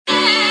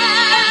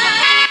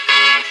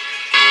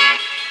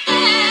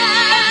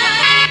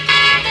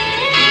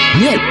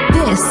This is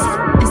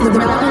the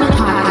Relevant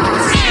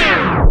Podcast.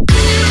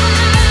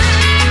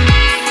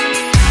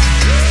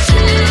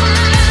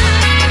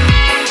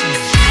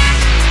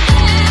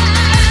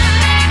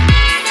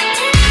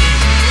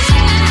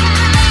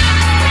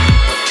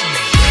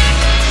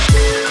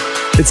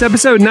 It's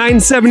episode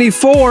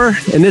 974,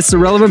 and it's the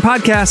Relevant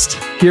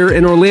Podcast here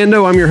in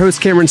Orlando. I'm your host,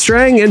 Cameron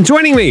Strang, and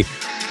joining me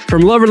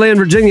from Loverland,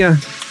 Virginia,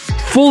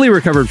 fully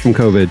recovered from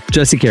COVID,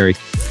 Jesse Carey.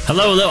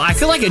 Hello. I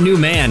feel like a new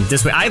man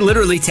this way. I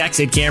literally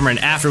texted Cameron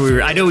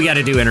after I know we got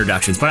to do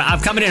introductions, but I'm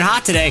coming in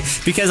hot today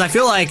because I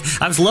feel like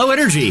I was low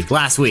energy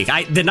last week.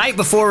 The night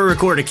before we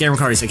recorded, Cameron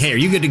Carter's like, "Hey, are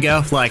you good to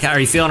go? Like, how are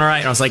you feeling all right?"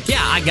 And I was like,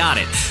 "Yeah, I got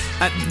it."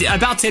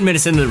 About 10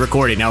 minutes into the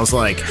recording, I was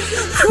like,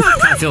 I'm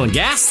kind of feeling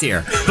gassed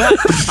here. But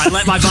I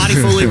let my body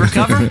fully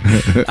recover.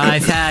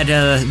 I've had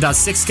about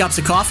 6 cups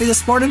of coffee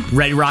this morning.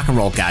 Ready to rock and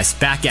roll, guys.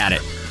 Back at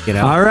it. You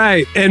know? All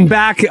right. And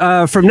back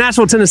from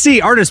Nashville,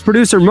 Tennessee, artist,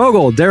 producer,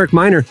 mogul, Derek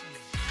Miner.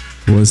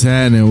 What's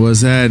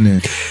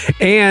happening?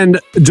 And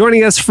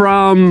joining us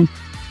from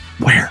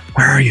where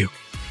are you?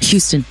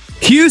 Houston,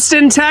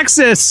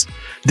 Texas.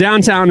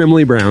 Downtown,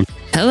 Emily Brown.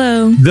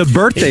 Hello. The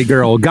birthday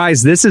girl.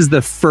 Guys, this is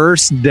the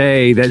first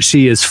day that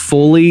she is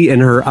fully in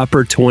her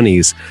upper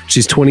 20s.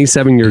 She's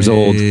 27 years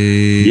old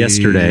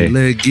yesterday.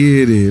 Let's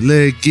get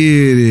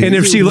it. And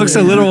if she looks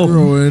a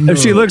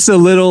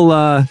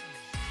little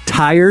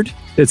tired,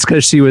 it's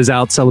because she was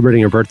out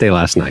celebrating her birthday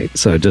last night.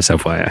 So just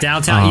FYI.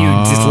 Downtown, you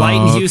just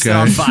lighting Houston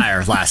on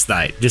fire last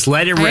night. Just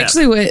let it rip.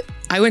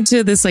 I went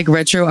to this like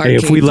retro arcade.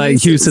 Hey, if we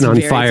light Houston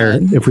on fire,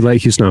 it'd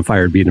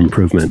be an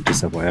improvement.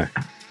 Just FYI.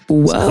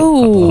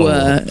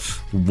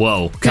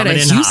 Whoa. Got a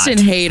Houston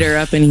hater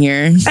up in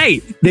here.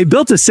 Hey, they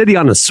built a city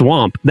on a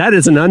swamp. That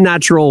is an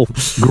unnatural,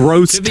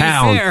 gross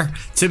town.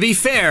 To be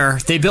fair,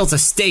 they built a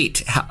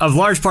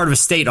large part of a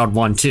state on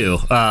one too.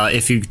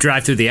 If you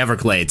drive through the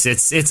Everglades,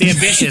 it's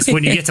ambitious.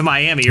 When you get to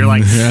Miami, you're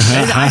like,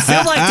 I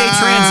feel like they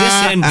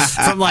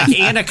transition from like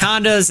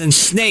anacondas and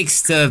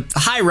snakes to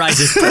high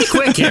rises pretty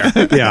quick here.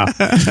 Yeah,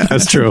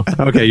 that's true.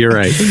 Okay, you're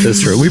right.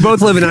 That's true. We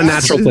both live in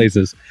unnatural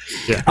places.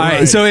 Yeah. All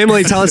right. So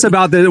Emily, tell us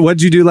about what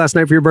did you do last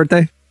night for your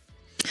birthday?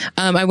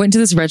 I went to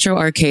this retro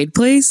arcade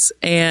place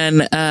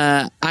and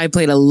I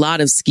played a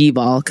lot of skee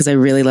ball because I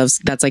really love,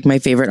 that's like my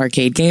favorite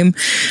arcade game.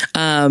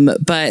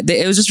 But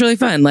it was just really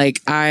fun. Like,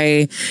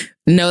 I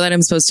know that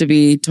I'm supposed to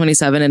be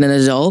 27 and an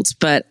adult,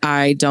 but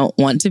I don't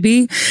want to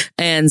be.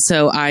 And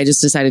so I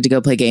just decided to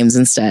go play games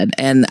instead.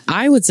 And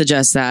I would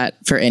suggest that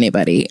for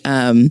anybody.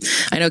 I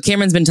know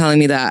Cameron's been telling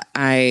me that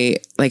I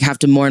like have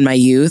to mourn my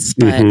youth,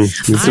 but I am going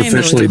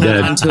to hold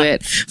on to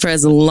it for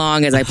as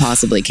long as I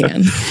possibly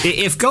can.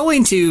 If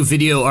going to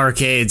video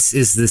arcades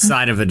is the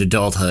sign of an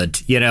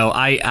adulthood,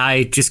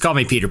 I just call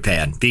me Peter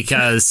Pan,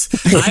 because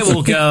my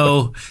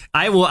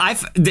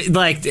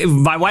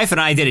wife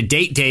and I did a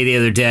date day the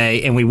other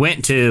day, and we went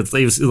to,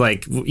 it was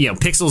like,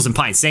 Pixels and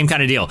Pints, same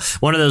kind of deal.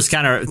 One of those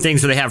kind of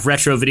things where they have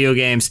retro video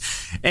games.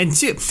 And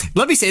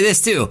let me say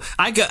this too.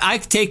 I go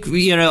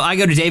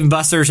to Dave and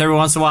Buster's every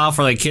once in a while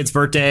for like kid's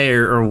birthday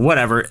or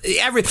whatever.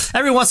 Every once in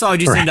a while I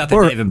just end up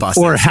at Dave and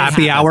Buster's. Or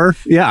happy hour.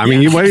 Yeah. I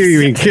mean, what are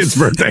you in kid's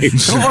birthday?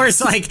 Or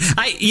it's like,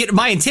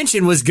 my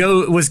intention was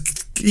going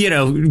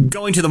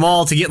to the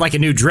mall to get like a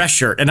new dress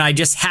shirt, and I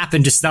just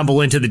happened to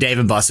stumble into the Dave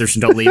and Buster's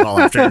and don't leave all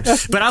afternoon.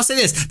 But I'll say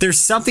this, there's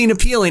something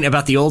appealing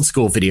about the old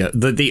school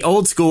the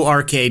old school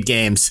arcade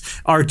games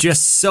are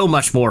just so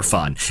much more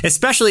fun,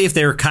 especially if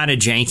they're kind of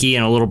janky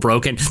and a little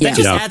broken. That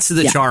just adds to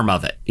the charm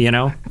of it, The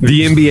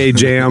NBA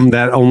Jam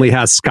that only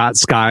has Scott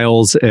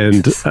Skiles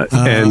and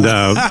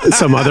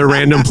some other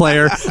random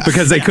player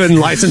because they couldn't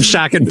license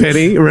Shaq and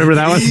Penny. Remember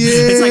that one?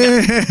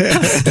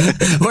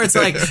 Or it's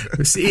like,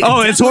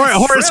 it's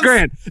Horace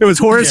Grant. It was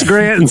Horace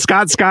Grant and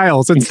Scott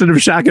Skiles instead of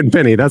Shaq and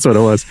Penny. That's what it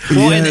was.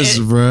 Yes,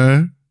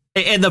 bruh.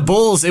 And the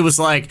Bulls, it was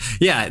like,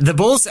 the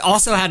Bulls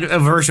also had a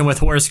version with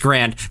Horace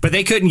Grant, but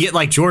they couldn't get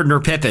like Jordan or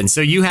Pippen. So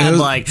you had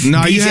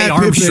BJ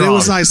Armstrong. Pippen. It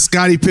was like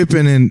Scottie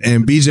Pippen and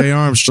BJ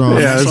Armstrong.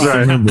 Yeah, that's right. I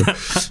remember.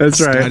 That's right.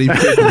 Scottie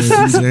Pippen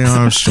and BJ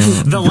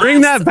Armstrong.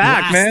 Bring that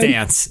back, man.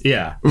 Dance.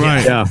 Yeah.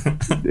 Right.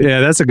 Yeah,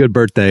 that's a good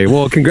birthday.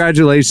 Well,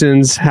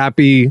 congratulations.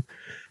 Happy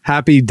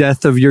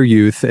death of your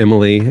youth,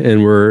 Emily.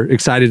 And we're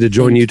excited to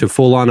join you to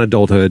full on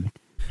adulthood.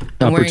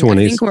 Upper 20s. I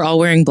think we're all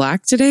wearing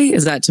black today.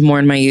 Is that to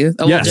mourn my youth?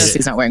 Oh, yes. Well,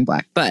 Jesse's not wearing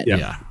black, but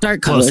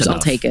dark colors, I'll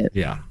take it.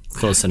 Yeah,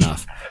 close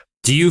enough.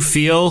 Do you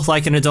feel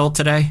like an adult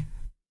today?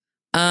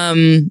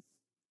 I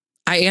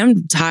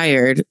am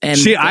tired. And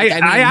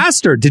I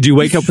asked her, did you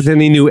wake up with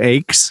any new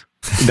aches?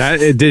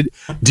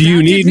 Do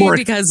you need more?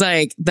 Because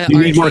like do you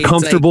need more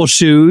comfortable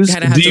shoes?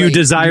 Do you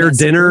desire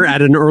dinner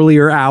at an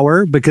earlier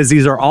hour? Because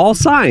these are all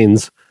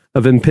signs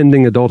of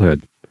impending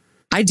adulthood.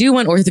 I do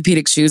want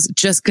orthopedic shoes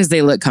just because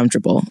they look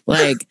comfortable.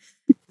 Like,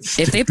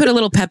 if they put a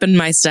little pep in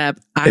my step,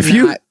 I'm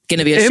not going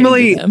to be ashamed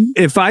Emily, of them.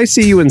 If I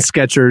see you in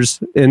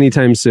Skechers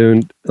anytime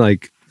soon,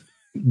 like,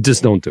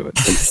 just don't do it.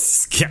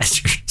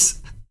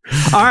 Skechers.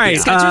 All right.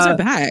 Skechers are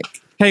back.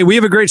 Hey, we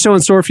have a great show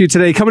in store for you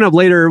today. Coming up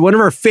later, one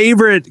of our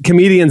favorite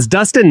comedians,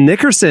 Dustin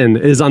Nickerson,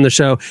 is on the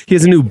show. He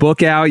has a new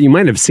book out. You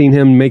might have seen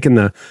him making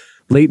the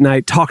late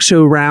night talk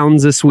show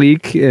rounds this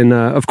week. And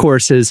of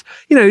course, he's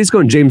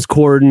going James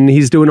Corden.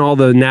 He's doing all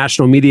the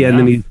national media. And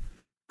then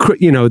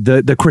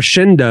the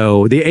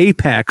crescendo, the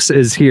apex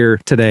is here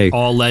today.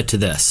 All led to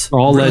this.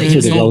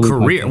 His whole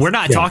career. We're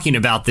not talking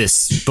about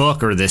this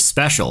book or this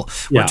special.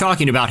 We're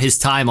talking about his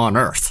time on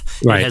Earth.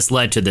 Right. It has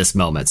led to this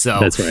moment. So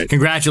that's right.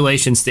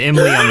 Congratulations to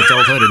Emily on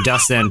adulthood and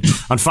Dustin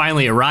on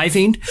finally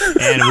arriving.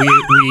 And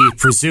we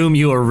presume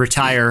you will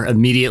retire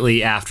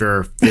immediately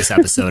after this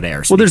episode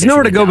airs. Well, there's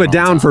nowhere to go but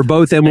down for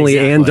both Emily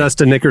and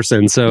Dustin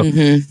Nickerson. So,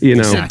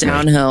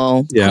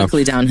 downhill,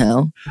 quickly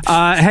downhill.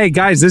 Hey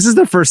guys, this is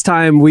the first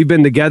time we've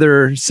been together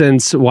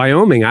since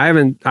Wyoming. I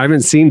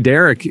haven't seen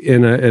Derek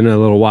in a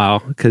little while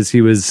because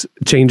he was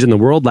changing the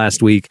world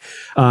last week.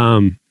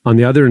 On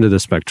the other end of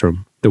the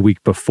spectrum, the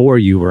week before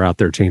you were out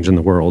there changing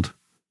the world,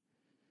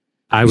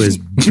 I was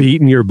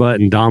beating your butt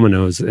in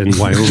dominoes in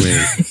Wyoming.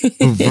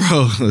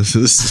 Bro,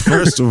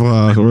 first of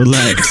all,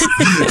 relax.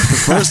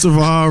 First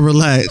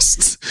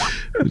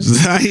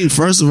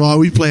of all,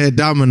 we played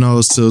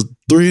dominoes till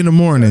 3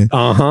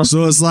 a.m.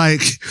 So it's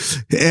like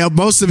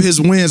most of his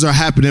wins are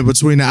happening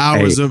between the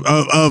hours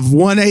of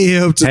 1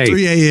 a.m. to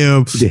 3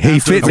 a.m.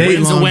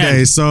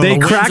 So they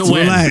cracked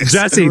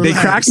Jesse. They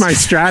cracked my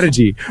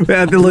strategy.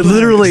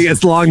 Literally,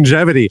 it's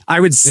longevity. I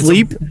would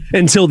sleep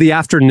until the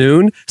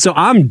afternoon. So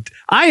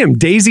I am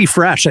daisy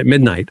fresh at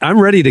midnight. I'm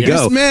ready to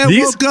go. This man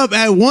woke up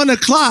at 1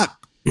 o'clock.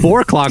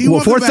 4 o'clock.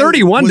 Well,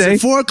 4:30 one day.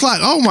 4 o'clock.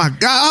 Oh my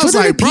God. I was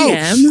like, bro.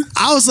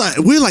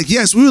 We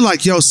were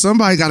like, yo,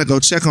 somebody got to go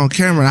check on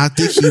Cameron. I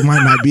think he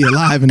might not be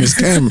alive in his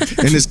cabin.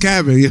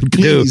 Please,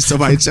 dude,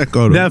 somebody check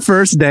on him. The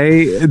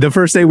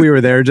first day we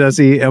were there,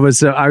 Jesse, it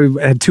was I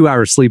had 2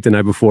 hours sleep the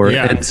night before.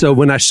 Yeah. And so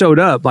when I showed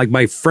up, like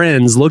my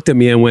friends looked at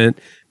me and went,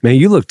 man,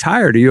 you look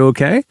tired. Are you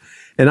okay?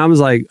 And I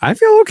was like, I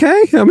feel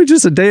okay. I mean,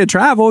 just a day of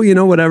travel,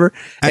 whatever.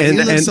 And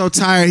he looked so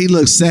tired. He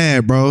looked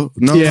sad, bro.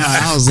 No lie.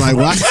 I was like,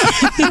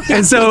 what?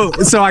 And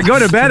so I go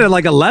to bed at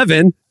like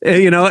 11,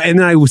 and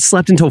then I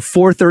slept until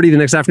 4:30 the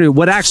next afternoon.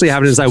 What actually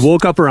happened is I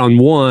woke up around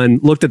 1,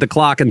 looked at the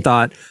clock and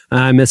thought,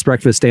 I missed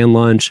breakfast and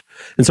lunch.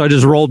 And so I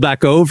just rolled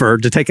back over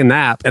to take a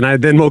nap. And I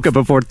then woke up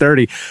at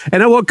 4:30.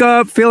 And I woke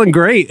up feeling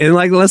great. And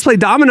like, let's play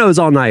dominoes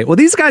all night. Well,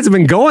 these guys have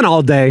been going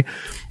all day.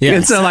 Yeah.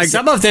 And so like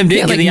some of them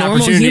didn't get the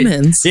opportunity.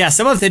 Humans. Yeah,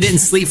 some of them didn't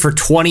sleep for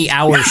 20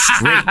 hours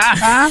straight.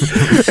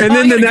 And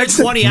then the next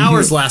 20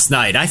 hours last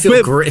night. I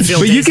feel great.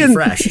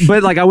 Fresh.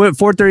 But like I went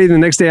 4:30 the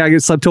next day. I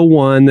slept till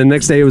 1. The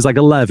next day it was like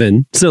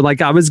 11. So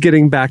like I was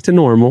getting back to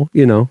normal,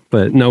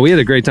 But no, we had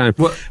a great time.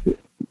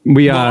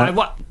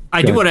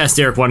 I do want to ask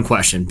Derek one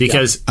question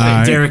because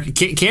Derek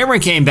Cameron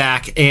came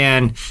back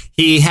and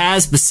he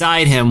has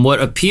beside him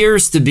what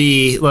appears to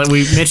be, like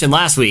we mentioned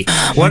last week,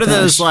 one of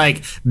those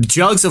like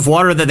jugs of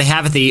water that they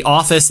have at the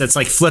office that's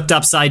like flipped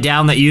upside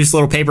down that use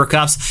little paper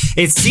cups.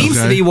 It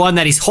seems to be one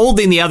that he's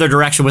holding the other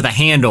direction with a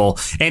handle,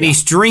 and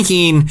he's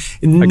drinking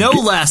no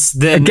less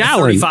than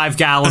 35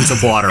 gallons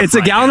of water. It's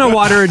a gallon of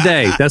water a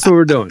day. That's what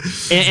we're doing.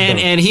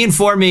 And he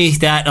informed me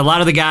that a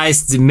lot of the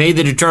guys made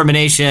the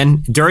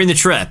determination during the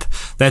trip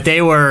that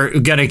they were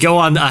going to go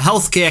on a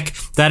health kick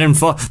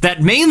that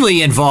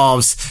mainly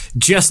involves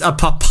just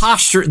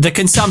the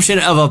consumption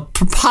of a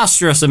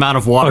preposterous amount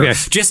of water. Okay.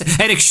 Just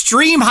an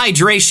extreme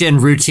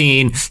hydration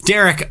routine.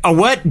 Derek,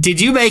 what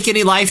did you make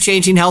any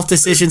life-changing health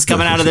decisions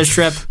coming out of this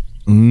trip?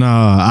 No,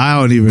 I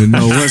don't even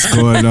know what's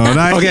going on.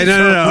 Okay,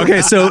 no.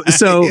 Okay, so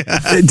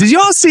did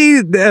y'all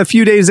see a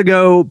few days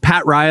ago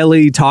Pat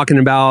Riley talking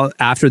about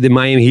after the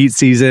Miami Heat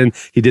season,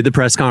 he did the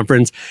press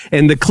conference,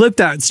 and the clip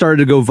that started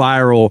to go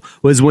viral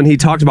was when he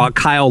talked about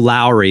Kyle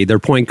Lowry, their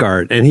point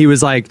guard, and he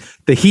was like,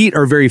 the Heat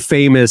are very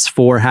famous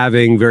for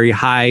having very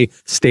high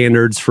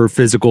standards for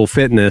physical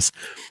fitness,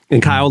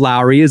 and Kyle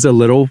Lowry is a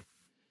little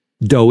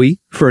doughy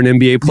for an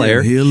NBA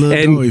player. Yeah, he's a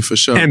little doughy for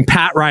sure. And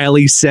Pat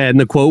Riley said, and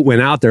the quote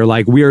went out there,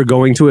 like, we are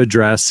going to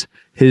address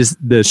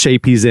the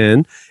shape he's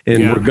in,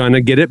 and we're going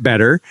to get it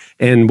better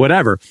and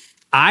whatever.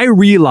 I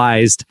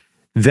realized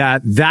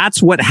that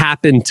that's what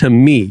happened to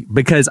me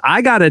because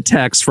I got a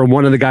text from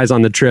one of the guys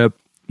on the trip,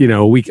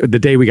 the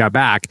day we got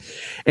back,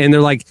 and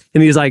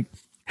he's like,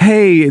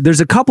 hey,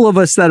 there's a couple of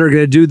us that are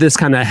going to do this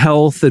kind of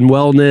health and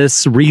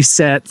wellness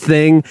reset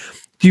thing.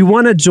 Do you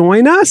want to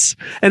join us?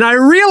 And I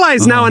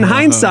realize now in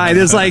hindsight,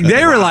 it's like,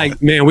 they were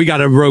like, man, we got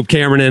to rope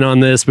Cameron in on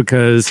this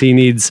because he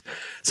needs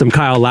some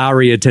Kyle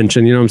Lowry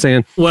attention. You know what I'm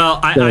saying? Well,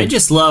 I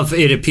just love,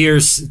 it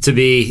appears to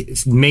be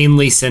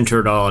mainly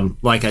centered on,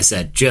 like I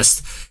said,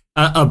 just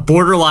a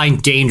borderline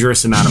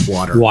dangerous amount of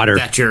water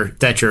that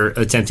you're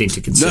attempting to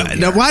consume.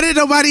 Now, why did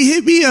nobody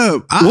hit me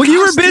up? You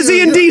were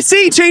busy in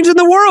DC changing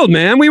the world,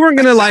 man. We weren't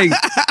going to like.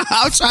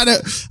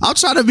 I'll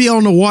try to be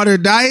on the water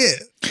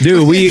diet.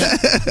 Dude, we're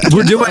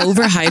doing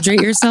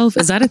overhydrate yourself.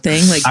 Is that a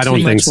thing? Like I don't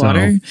too think much so.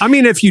 water? I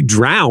mean, if you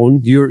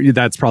drown,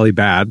 that's probably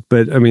bad.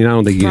 But I mean, I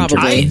don't think you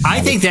Probably. can. I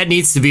think that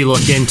needs to be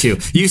looked into.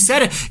 You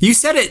said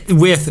it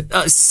with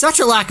such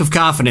a lack of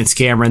confidence,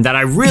 Cameron, that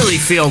I really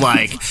feel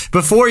like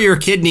before your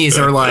kidneys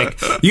are like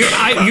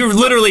you're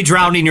literally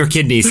drowning your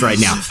kidneys right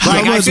now.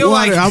 Like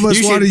how much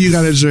water you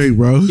got to drink,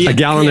 bro? A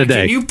gallon a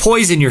day. Can you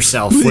poison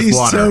yourself with Please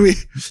water? tell me.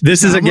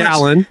 This is a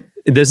gallon.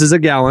 This is a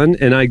gallon,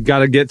 and I got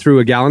to get through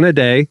a gallon a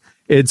day.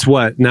 It's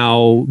what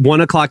now?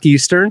 1:00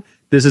 Eastern.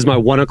 This is my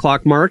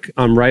 1:00 mark.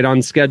 I'm right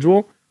on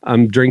schedule.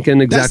 I'm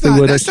drinking exactly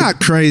what that's not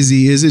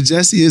crazy, is it,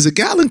 Jesse? Is a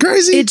gallon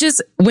crazy? It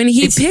just when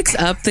he picks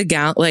up the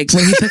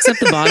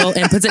bottle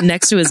and puts it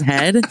next to his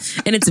head,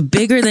 and it's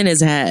bigger than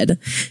his head.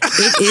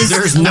 It is.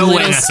 There's no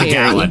way that's scary. a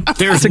gallon.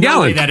 There's a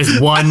gallon. way that is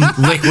one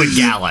liquid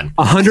gallon.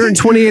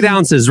 128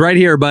 ounces right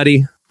here,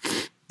 buddy.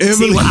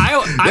 See,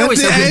 I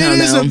always think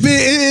it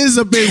is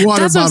a big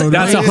water bottle.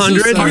 That's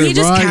 100. Or he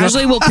just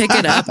casually will pick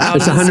it up. Out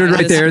It's 100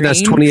 right there.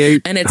 That's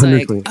 28. And it's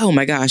like, oh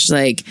my gosh,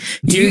 like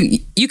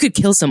you could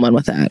kill someone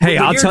with that. Hey,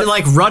 I'll tell you,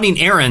 like running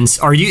errands.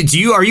 Are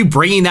you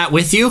bringing that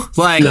with you?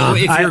 Like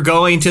if you're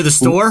going to the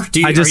store,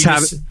 I just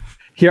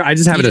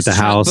have it at the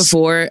house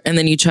before, and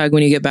then you chug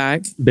when you get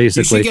back.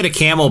 Basically, you should get a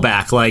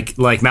Camelback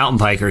like mountain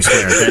bikers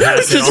wear. That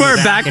has just wear a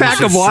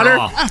backpack of water.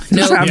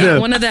 No,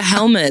 one of the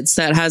helmets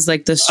that has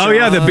like the straw. Oh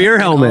yeah, the beer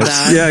helmets.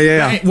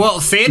 Yeah. Right. Well,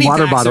 fanny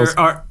water packs bottles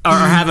are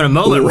having a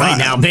moment right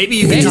now. Maybe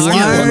you can just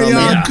why are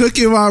y'all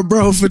cooking my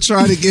bro for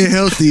trying to get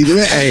healthy?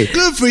 Hey,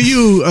 good for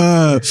you,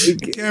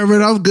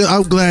 Cameron. I'm good.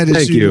 I'm glad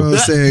that you know what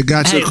I'm saying,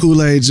 got your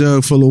Kool-Aid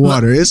jug full of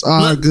water. It's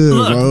all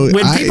good,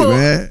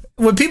 bro.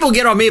 When people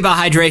get on me about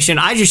hydration,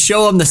 I just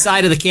show them the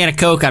side of the can of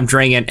Coke I'm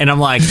drinking, and I'm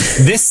like,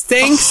 this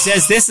thing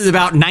says this is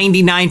about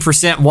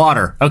 99%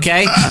 water,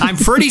 okay? I'm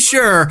pretty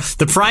sure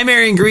the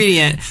primary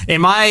ingredient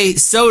in my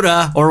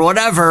soda or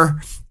whatever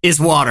is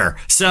water.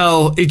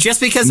 So just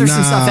because there's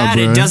some stuff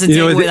added doesn't take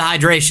away the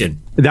hydration.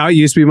 That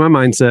used to be my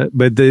mindset,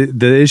 but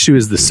the issue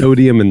is the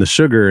sodium and the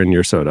sugar in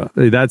your soda.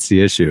 That's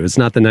the issue. It's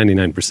not the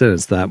 99%,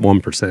 it's that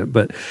 1%.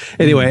 But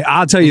anyway,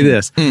 I'll tell you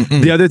this.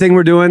 The other thing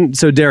we're doing,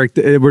 so Derek,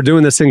 we're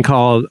doing this thing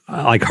called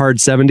like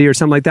Hard 70 or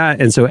something like that.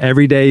 And so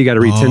every day you got to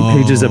read 10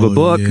 pages of a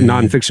book,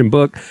 nonfiction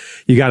book.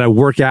 You got to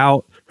work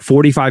out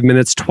 45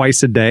 minutes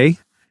twice a day.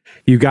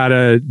 You got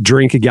to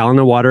drink a gallon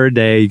of water a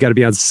day. You got to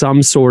be on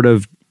some sort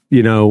of,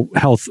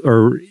 health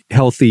or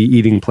healthy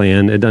eating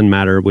plan. It doesn't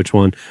matter which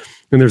one.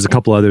 And there's a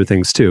couple other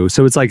things too.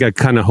 So it's like a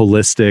kind of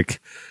holistic,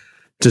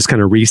 just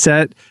kind of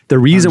reset. The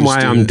reason why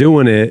I'm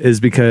doing it is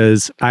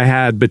because I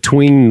had after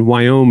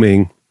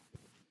Wyoming,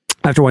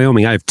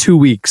 I have 2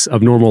 weeks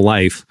of normal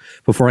life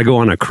before I go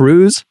on a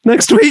cruise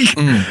next week.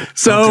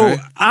 So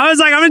I was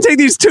like, I'm going to take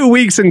these 2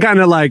 weeks and kind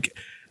of like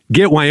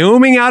get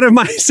Wyoming out of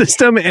my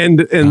system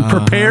and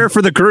prepare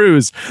for the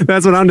cruise.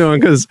 That's what I'm doing,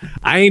 because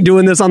I ain't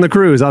doing this on the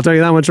cruise. I'll tell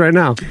you that much right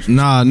now.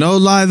 Nah, no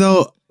lie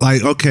though.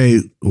 Like,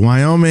 okay,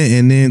 Wyoming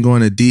and then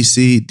going to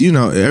DC.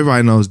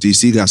 Everybody knows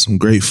DC got some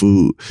great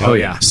food. Oh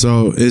yeah.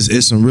 So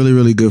it's some really,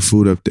 really good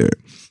food up there.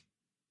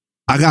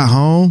 I got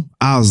home,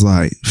 I was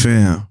like,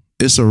 fam,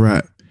 it's a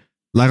wrap.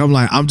 Like,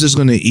 I'm just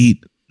gonna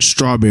eat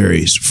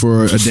strawberries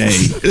for a day.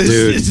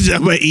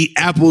 I'm gonna eat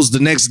apples the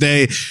next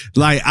day.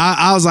 Like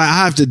I was like,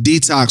 I have to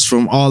detox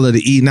from all of the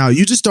eating out.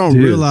 You just don't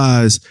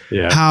realize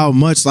how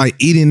much like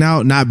eating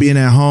out, not being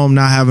at home,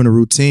 not having a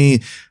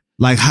routine,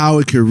 like how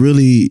it could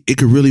really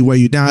weigh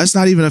you down. It's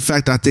not even the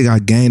fact that I think I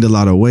gained a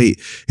lot of weight.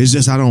 It's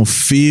just I don't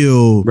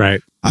feel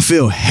right. I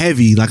feel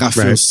heavy. Like I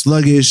feel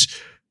sluggish.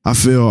 I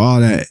feel all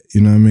that. You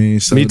know what I mean?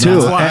 So me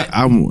too.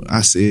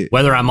 I see it.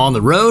 Whether I'm on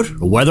the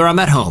road or whether I'm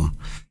at home.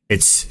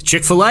 It's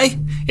Chick-fil-A,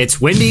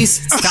 it's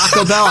Wendy's, it's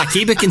Taco Bell. I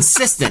keep it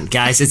consistent,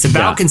 guys. It's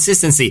about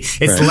consistency.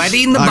 It's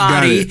letting the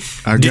body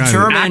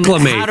determine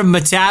how to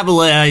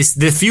metabolize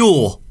the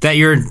fuel that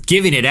you're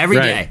giving it every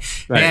day.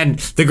 Right. And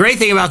the great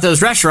thing about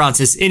those restaurants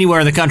is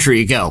anywhere in the country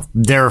you go,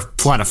 they're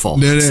plentiful.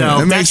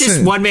 So that's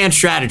just one man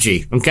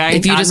strategy, okay?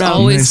 If you just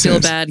always feel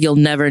bad, you'll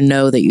never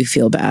know that you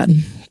feel bad.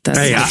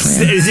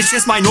 It's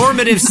just my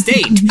normative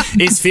state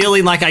is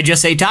feeling like I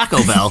just ate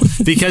Taco Bell,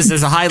 because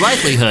there's a high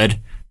likelihood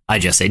I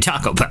just ate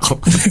Taco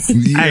Bell.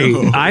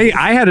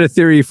 I had a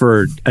theory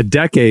for a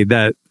decade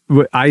that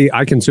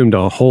I consumed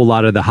a whole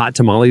lot of the hot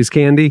tamales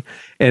candy,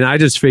 and I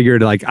just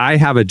figured like I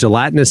have a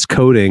gelatinous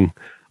coating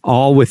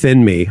all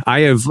within me.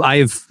 I've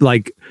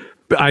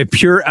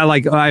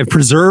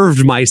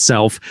preserved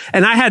myself,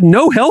 and I had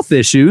no health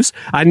issues.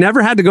 I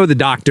never had to go to the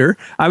doctor.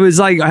 I was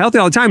like healthy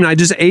all the time, and I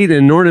just ate an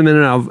inordinate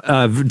amount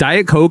of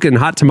Diet Coke and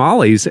hot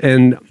tamales.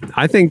 And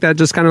I think that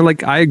just kind of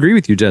like, I agree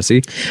with you,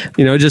 Jesse.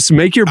 Just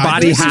make your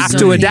body have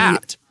to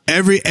adapt.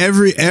 Every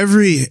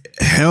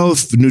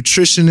health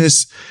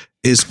nutritionist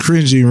is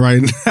cringing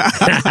right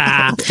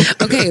now.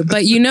 Okay,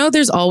 but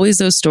there's always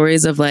those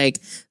stories of like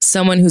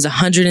someone who's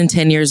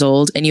 110 years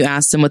old and you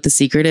ask them what the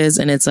secret is,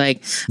 and it's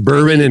like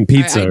bourbon and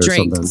pizza. I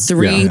drank or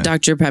something. 3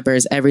 Dr.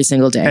 Peppers every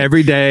single day.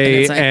 Every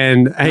day,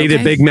 and I ate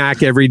a Big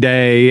Mac every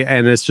day,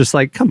 and it's just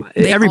like, come on,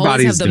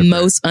 everybody's have the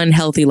most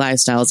unhealthy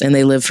lifestyles, and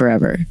they live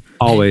forever.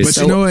 Always.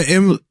 But you know what,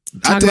 Em,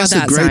 I think that's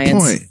a great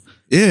point.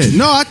 Yeah,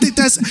 no, I think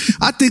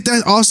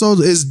that also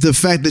is the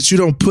fact that you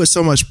don't put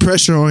so much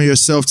pressure on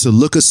yourself to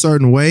look a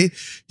certain way.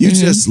 You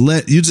just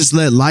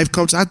let life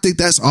come. I think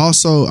that's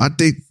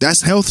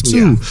health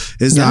too.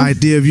 Is the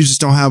idea of you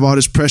just don't have all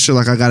this pressure.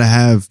 Like I gotta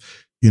have,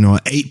 an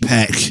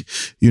 8-pack.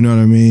 You know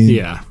what I mean?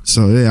 Yeah.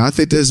 So yeah, I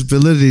think there's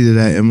validity to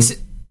that, Emma.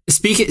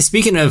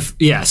 Speaking of,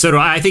 so do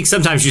I. I think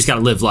sometimes you just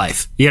gotta live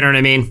life. You know what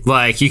I mean?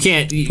 Like you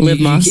can't live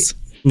moss.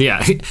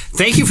 Yeah,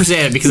 thank you for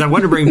saying it, because I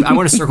want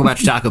to circle back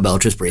to Taco Bell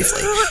just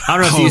briefly. I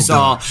don't know if you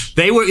saw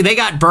they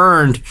got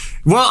burned.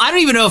 Well, I don't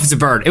even know if it's a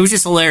burn. It was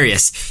just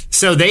hilarious.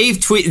 So they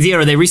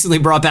recently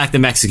brought back the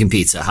Mexican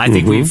pizza. I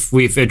think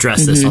we've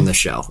addressed this on the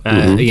show.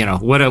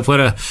 What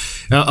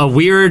a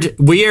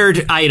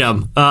weird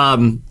item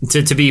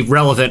to be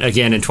relevant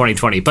again in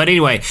 2020. But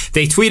anyway,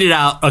 they tweeted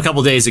out a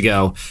couple days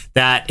ago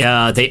that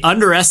they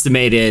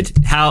underestimated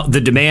how the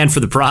demand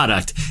for the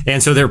product,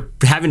 and so they're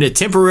having to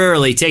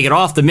temporarily take it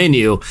off the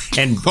menu.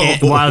 And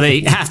while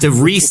they have to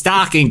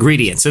restock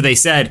ingredients. So they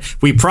said,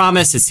 we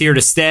promise it's here to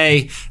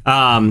stay,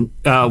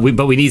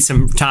 but we need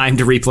some time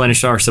to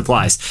replenish our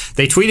supplies.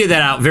 They tweeted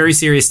that out, very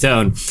serious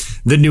tone.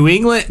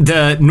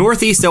 The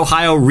Northeast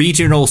Ohio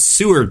Regional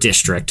Sewer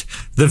District,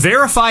 the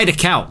verified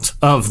account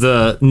of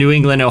the New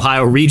England,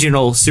 Ohio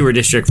Regional Sewer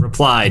District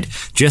replied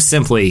just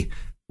simply,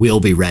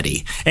 we'll be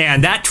ready.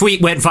 And that tweet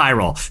went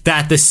viral,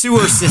 that the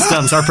sewer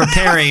systems are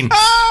preparing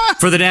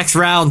for the next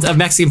round of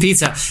Mexican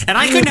pizza. And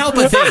I couldn't help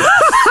but think,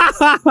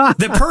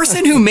 the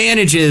person who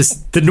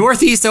manages the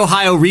Northeast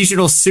Ohio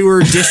Regional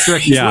Sewer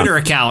District Twitter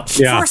account,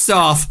 first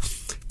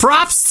off,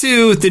 props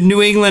to the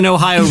New England,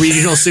 Ohio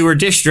Regional Sewer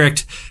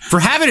District for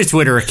having a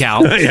Twitter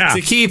account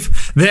to keep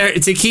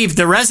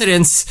the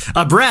residents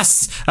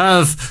abreast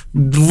of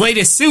the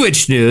latest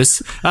sewage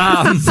news.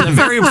 I'm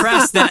very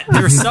impressed that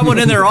there's someone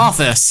in their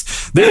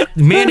office that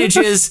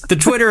manages the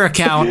Twitter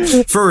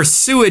account for a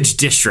sewage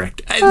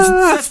district.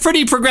 That's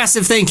pretty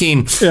progressive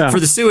thinking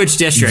for the sewage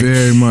district.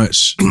 Very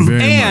much.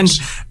 Very much.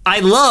 I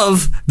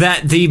love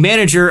that the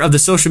manager of the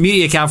social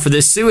media account for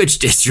this sewage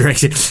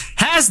district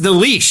has the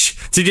leash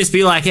to just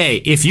be like, hey,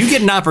 if you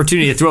get an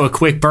opportunity to throw a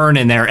quick burn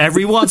in there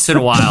every once in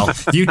a while,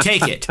 you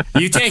take it.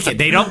 You take it.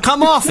 They don't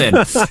come often,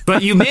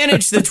 but you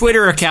manage the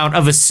Twitter account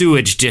of a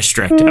sewage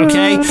district,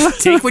 okay?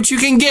 Take what you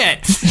can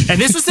get. And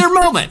this was their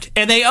moment,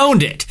 and they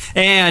owned it.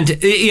 And,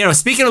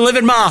 speaking of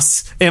living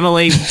moss,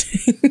 Emily,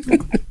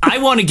 I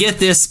want to get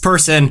this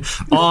person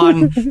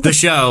on the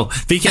show,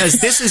 because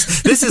this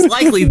is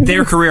likely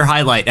their career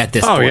highlight at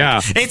this point.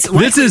 Yeah. It's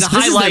likely the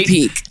highlight. This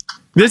is the peak.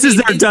 This is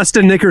their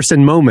Dustin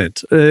Nickerson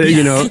moment,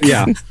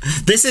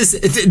 This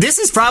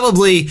is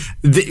probably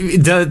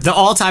the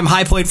all-time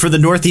high point for the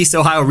Northeast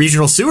Ohio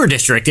Regional Sewer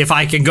District, if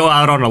I can go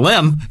out on a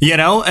limb,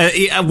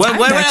 I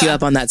back you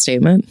up on that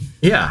statement.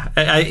 Yeah.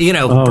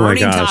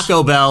 Burning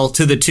Taco Bell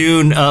to the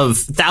tune of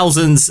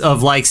thousands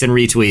of likes and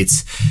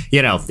retweets.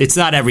 It's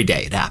not every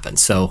day it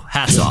happens. So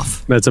hats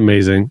off. That's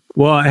amazing.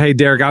 Well, hey,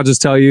 Derek, I'll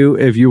just tell you,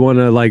 if you want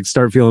to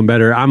start feeling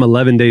better, I'm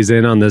 11 days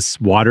in on this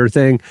water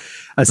thing.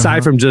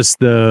 Aside from just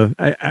the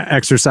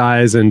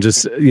exercise and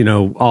just,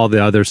 all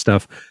the other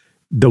stuff,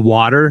 the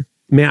water,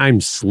 man,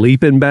 I'm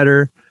sleeping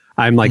better.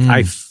 I'm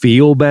I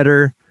feel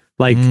better.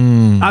 I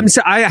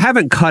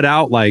haven't cut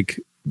out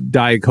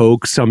Diet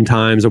Coke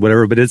sometimes or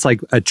whatever, but it's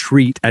like a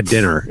treat at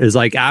dinner. Is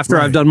after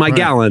I've done my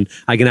gallon,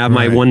 I can have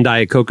my one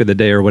Diet Coke of the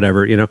day or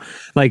whatever,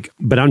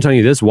 but I'm telling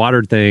you, this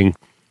water thing,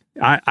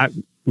 I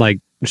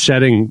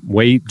shedding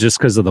weight just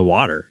because of the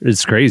water.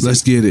 It's crazy.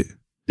 Let's get it,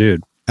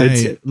 dude.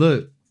 Hey,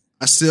 look.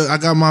 I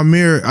got my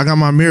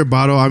mirror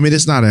bottle. I mean,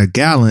 it's not a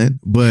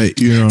gallon, but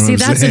See,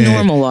 that's a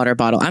normal water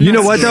bottle. You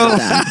know what though?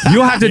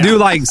 You'll have to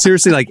do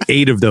seriously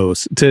 8 of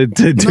those to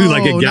do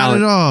a gallon. Not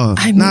at all.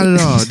 Not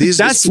at all.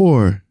 That's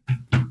 4.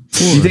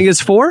 You think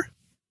it's 4?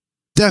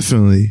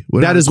 Definitely.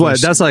 That is what?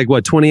 That's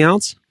 20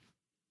 ounce?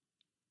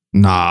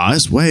 Nah,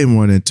 it's way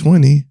more than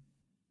 20.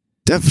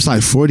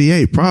 Definitely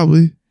 48,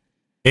 probably.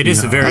 It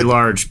is a very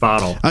large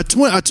bottle. A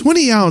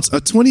 20 ounce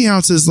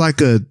is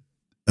like a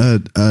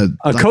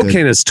Coke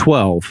can is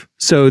 12.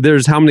 So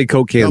there's how many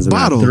Coke cans? A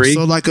bottle. 3?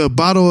 So a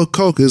bottle of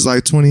Coke is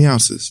 20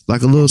 ounces. A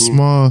little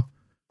small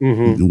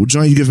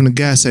joint you get from the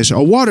gas station.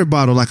 A water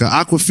bottle, like an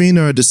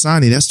Aquafina or a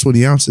Dasani, that's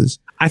 20 ounces.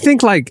 I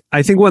think one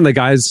of the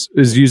guys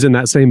is using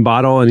that same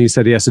bottle, and he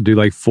said he has to do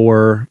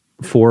 4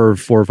 or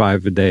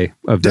 5 a day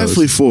of those.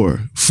 Definitely 4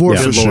 for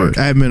sure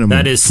at minimum.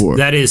 That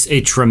is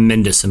a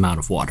tremendous amount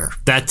of water.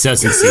 That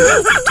doesn't seem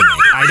healthy to me.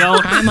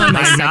 I'm on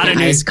my second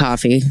iced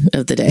coffee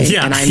of the day,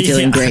 and I'm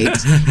feeling great.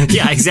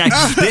 Yeah,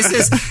 exactly.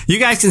 You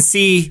guys can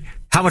see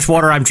how much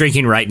water I'm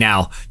drinking right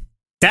now.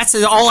 That's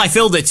all I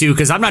filled it to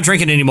because I'm not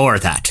drinking any more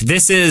of that.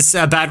 This is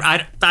about,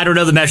 I don't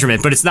know the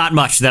measurement, but it's not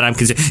much that I'm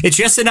consuming. It's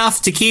just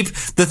enough to keep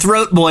the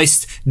throat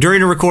moist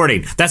during a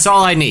recording. That's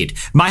all I need.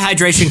 My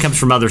hydration comes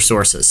from other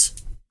sources.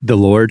 The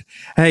Lord.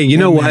 Hey, you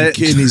know what?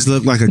 Kidneys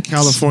look like a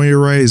California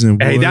raisin.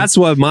 Boy. Hey, that's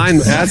what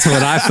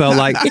I felt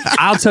like.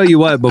 I'll tell you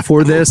what,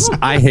 before this,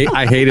 I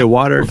hated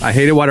water.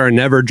 I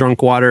never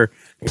drunk water,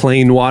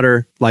 plain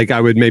water. Like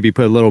I would maybe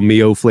put a little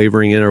Mio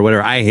flavoring in or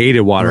whatever. I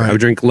hated water. Right. I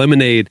would drink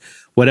lemonade,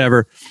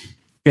 whatever.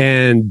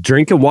 And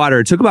drinking water,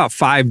 it took about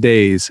 5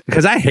 days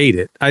because I hate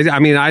it.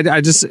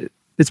 I just,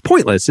 it's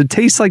pointless. It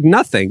tastes like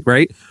nothing,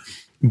 right?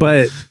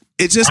 But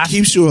it just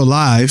keeps you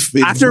alive.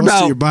 After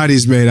about your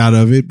body's made out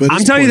of it. But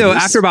I'm telling you though,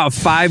 after about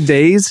 5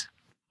 days,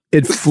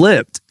 it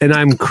flipped, and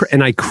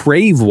I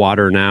crave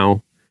water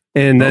now,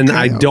 and then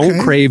I don't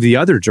crave the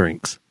other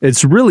drinks.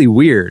 It's really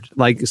weird.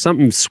 Like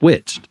something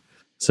switched.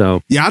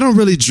 So yeah, I don't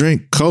really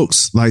drink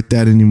Cokes like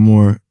that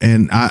anymore,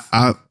 and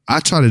I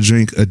try to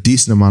drink a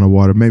decent amount of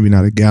water, maybe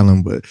not a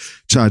gallon, but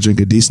try to drink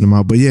a decent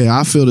amount. But yeah,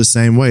 I feel the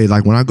same way.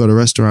 Like when I go to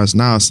restaurants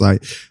now, it's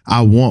like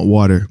I want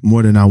water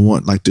more than I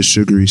want like the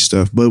sugary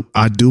stuff. But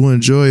I do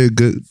enjoy a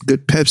good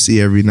Pepsi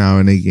every now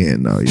and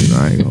again. No, I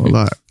ain't gonna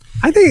lie.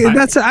 I think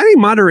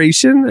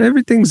moderation.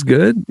 Everything's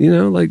good. He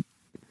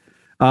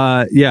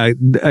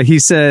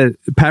said,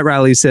 Pat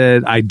Riley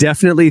said, I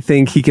definitely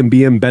think he can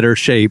be in better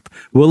shape.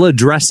 We'll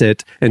address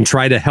it and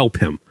try to help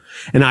him.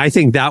 And I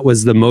think that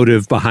was the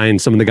motive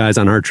behind some of the guys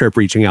on our trip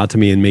reaching out to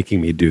me and making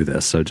me do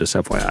this. So just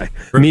FYI,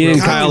 me and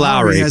Kyle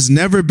Lowry has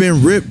never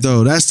been ripped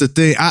though. That's the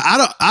thing.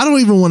 I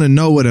don't even want to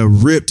know what a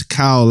ripped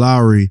Kyle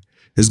Lowry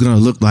is going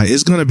to look like.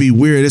 It's going to be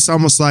weird. It's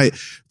almost like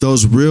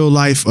those real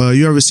life,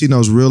 you ever seen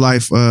those real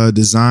life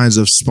designs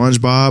of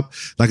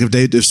SpongeBob? Like if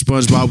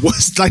SpongeBob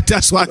was like,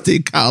 that's what I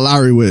think Kyle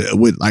Lowry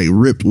with like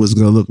ripped was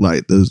going to look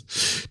like.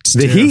 It's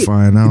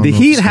terrifying. The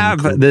Heat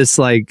have this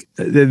like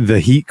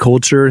the Heat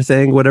culture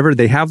thing, whatever.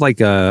 They have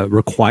like a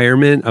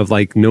requirement of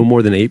like no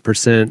more than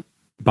 8%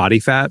 body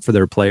fat for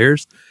their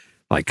players.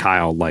 Like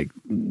Kyle, like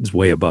is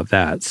way above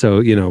that.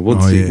 So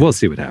we'll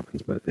see what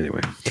happens. But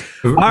anyway,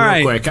 Real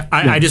quick,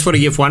 I just want to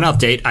give one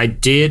update.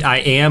 I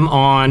am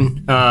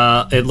on.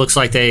 It looks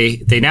like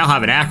they now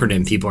have an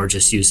acronym people are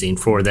just using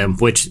for them,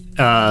 which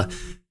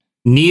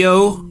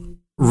NEORSID.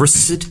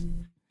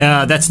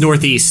 That's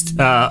Northeast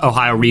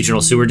Ohio Regional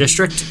Sewer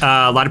District.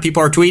 A lot of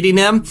people are tweeting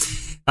them.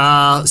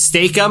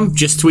 Stakem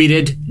just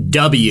tweeted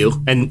W,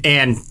 and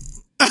they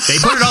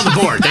put it on the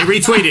board. They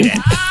retweeted it.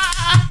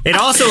 It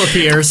also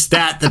appears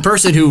that the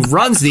person who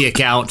runs the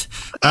account,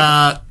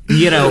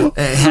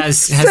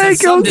 has had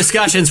some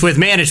discussions with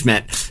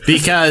management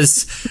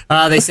because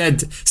they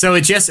said, so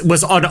it just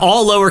was on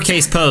all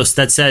lowercase posts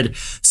that said,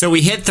 so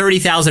we hit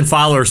 30,000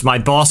 followers. My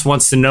boss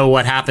wants to know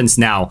what happens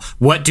now.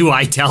 What do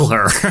I tell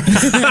her?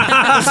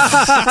 I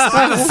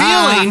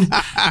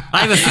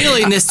have a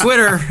feeling this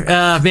Twitter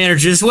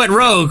manager just went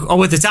rogue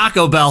with the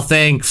Taco Bell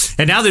thing,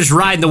 and now they're just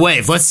riding the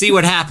wave. Let's see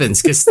what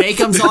happens because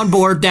Stakem's on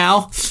board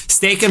now.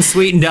 Stakem,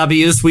 Sweet, and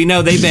W's. We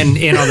know they've been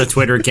in on the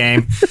Twitter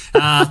game.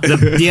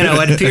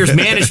 It appears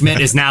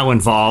management is now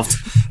involved.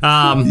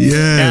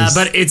 Yes.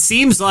 But it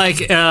seems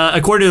like,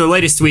 according to the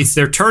latest tweets,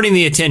 they're turning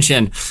the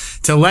attention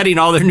to letting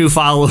all their new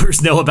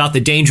followers know about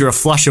the danger of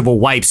flushable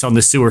wipes on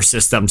the sewer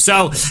system.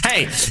 So,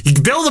 hey,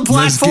 build a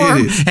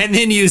platform and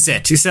then use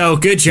it. So,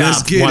 good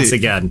job once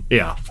again.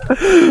 Yeah.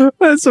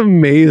 That's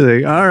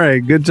amazing. All right.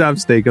 Good job,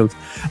 Stakem.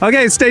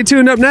 Okay, stay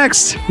tuned. Up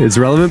next, it's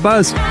Relevant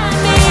Buzz.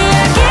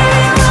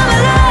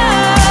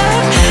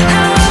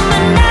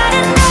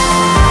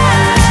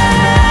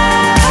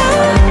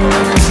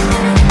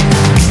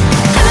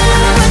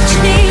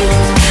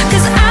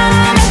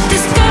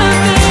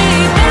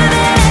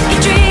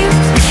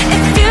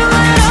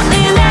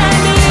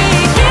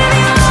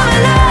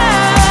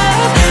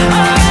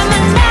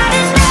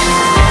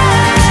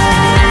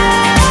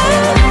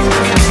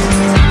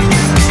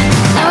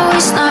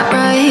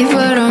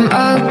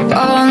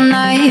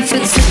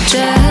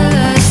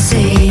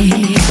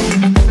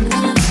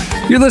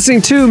 You're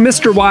listening to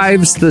Mr.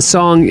 Wives. The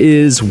song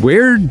is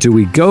Where Do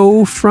We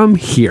Go From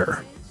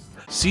Here?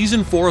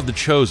 Season 4 of The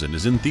Chosen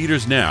is in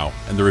theaters now,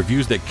 and the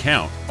reviews that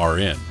count are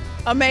in.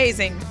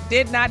 Amazing.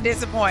 Did not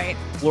disappoint.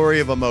 Flurry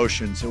of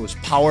emotions. It was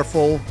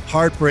powerful,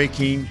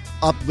 heartbreaking,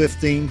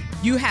 uplifting.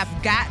 You have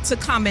got to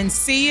come and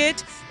see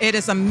it. It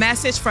is a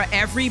message for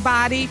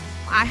everybody.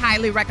 I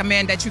highly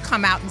recommend that you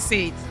come out and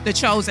see The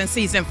Chosen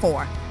Season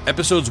 4.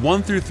 Episodes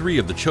 1 through 3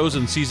 of The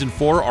Chosen Season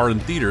 4 are in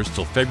theaters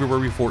till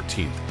February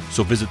 14th.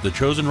 So visit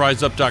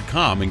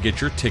thechosenriseup.com and get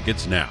your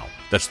tickets now.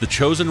 That's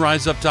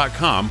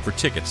thechosenriseup.com for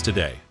tickets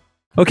today.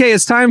 Okay,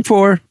 it's time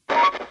for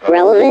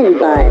Relevant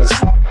Buzz.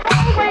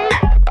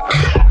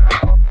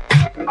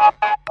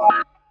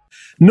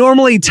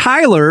 Normally,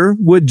 Tyler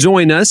would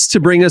join us to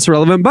bring us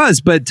Relevant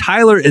Buzz, but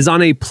Tyler is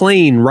on a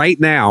plane right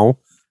now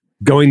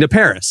going to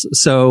Paris.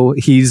 So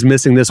he's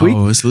missing this week.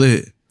 Oh, it's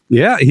lit.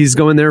 Yeah, he's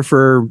going there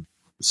for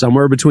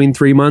somewhere between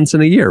 3 months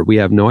and a year. We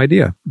have no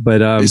idea.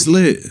 But it's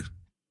lit.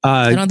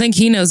 I don't think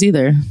he knows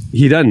either.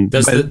 He doesn't.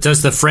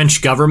 Does the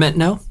French government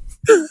know?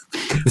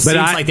 Seems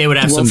like they would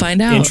have some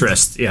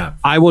interest. Yeah.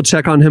 I will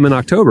check on him in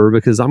October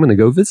because I'm going to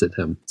go visit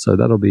him. So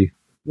that'll be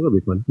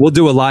fun. We'll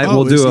do a live.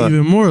 We'll do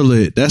even more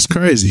lit. That's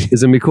crazy.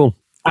 It's going to be cool.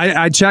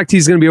 I checked.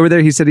 He's going to be over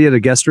there. He said he had a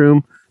guest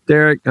room,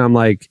 Derek. I'm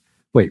like,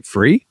 wait,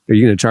 free? Are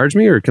you going to charge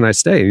me or can I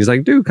stay? And he's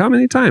like, dude, come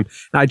anytime.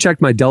 And I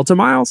checked my Delta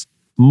miles.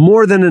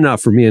 More than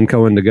enough for me and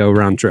Cohen to go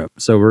round trip.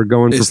 So we're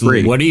going for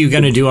free. What are you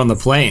going to do on the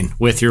plane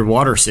with your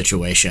water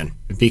situation?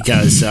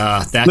 Because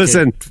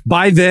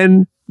by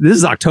then, this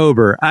is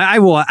October. I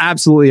will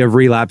absolutely have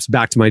relapsed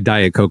back to my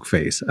Diet Coke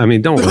phase. I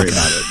mean, don't worry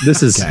about it.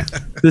 This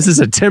is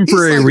a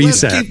temporary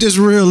reset. Let's keep this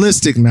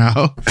realistic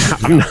now.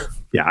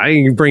 I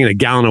ain't bringing a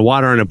gallon of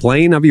water on a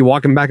plane. I'll be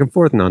walking back and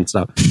forth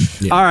nonstop.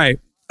 Yeah. All right.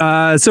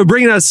 So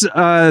bringing us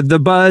the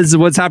buzz,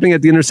 what's happening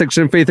at the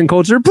intersection of faith and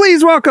culture.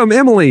 Please welcome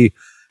Emily.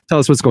 Tell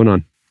us what's going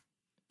on.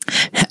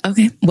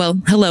 Okay.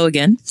 Well, hello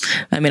again.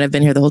 I mean, I've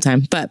been here the whole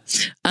time, but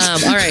all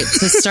right.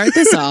 To start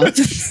this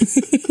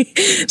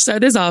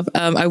off,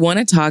 I want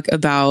to talk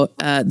about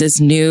this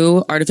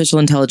new artificial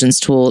intelligence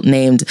tool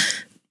named,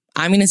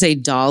 I'm going to say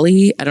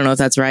Dolly. I don't know if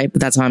that's right,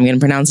 but that's how I'm going to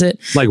pronounce it.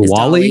 Like it's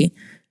Wally? Dolly.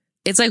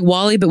 It's like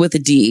Wally, but with a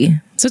D.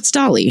 So it's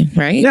Dolly,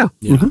 right? Yeah.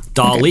 Mm-hmm.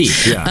 Dolly.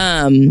 Okay.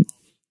 Yeah.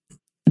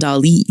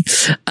 Dolly.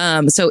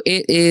 So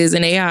it is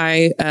an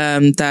AI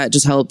that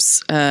just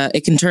helps.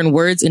 It can turn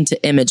words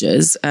into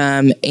images,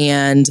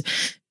 and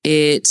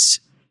it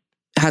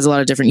has a lot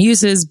of different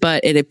uses,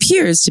 but it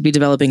appears to be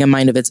developing a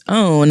mind of its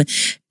own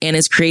and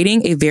is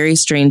creating a very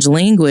strange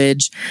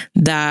language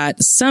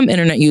that some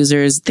internet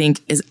users think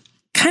is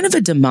kind of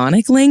a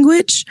demonic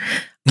language.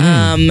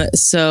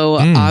 So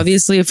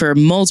obviously for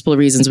multiple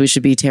reasons, we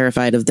should be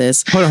terrified of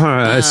this. Hold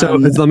on. So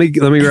let me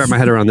wrap my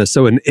head around this.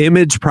 So an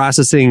image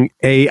processing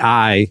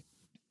AI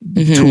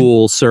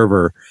tool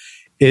server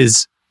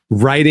is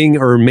writing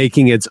or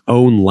making its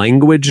own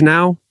language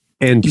now,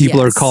 and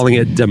people are calling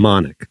it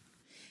demonic.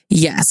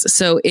 Yes.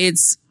 So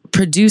it's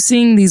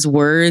producing these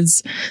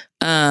words,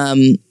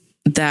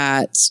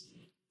 that,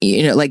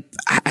 like,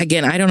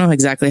 again, I don't know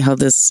exactly how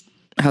the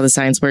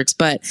science works,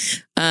 but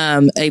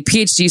a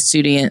PhD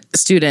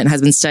student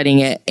has been studying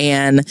it,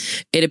 and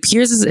it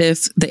appears as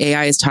if the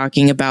AI is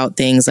talking about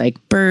things like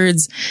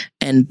birds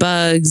and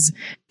bugs,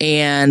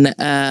 and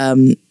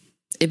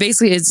it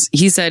basically is.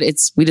 He said,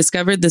 we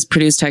discovered this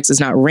produced text is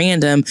not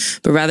random,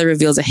 but rather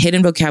reveals a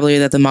hidden vocabulary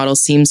that the model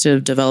seems to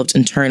have developed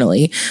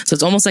internally. So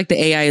it's almost like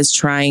the AI is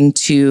trying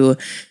to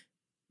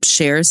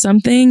share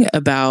something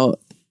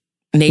about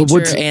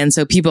nature, and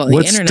so people on the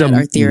internet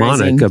are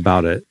theorizing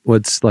about it.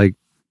 What's like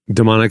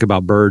demonic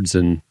about birds?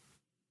 And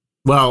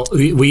well,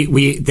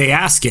 they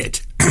ask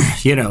it,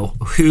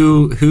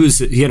 who is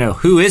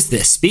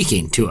this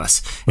speaking to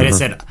us? And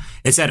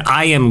it said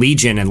I am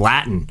Legion in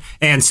Latin.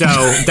 And so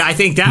I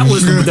think that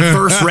was the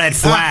first red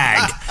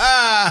flag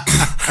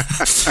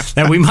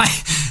that we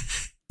might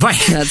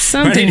that's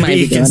something might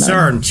be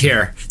concerned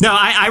here. No,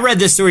 I read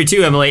this story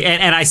too, Emily,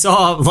 and I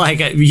saw I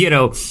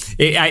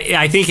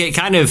think it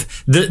kind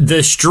of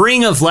the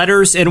string of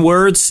letters and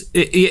words,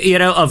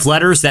 of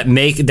letters that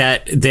make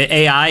that the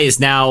AI is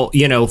now,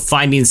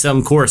 finding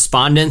some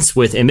correspondence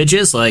with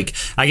images. Like,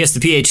 I guess the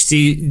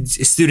PhD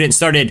student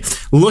started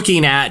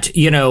looking at,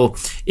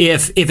 if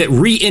it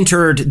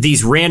re-entered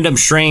these random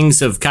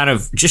strings of kind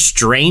of just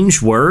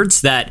strange words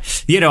that,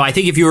 I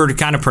think if you were to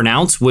kind of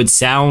pronounce would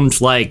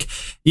sound like,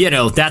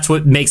 that's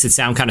what makes it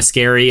sound kind of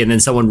scary. And then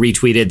someone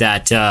retweeted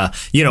that,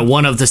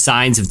 one of the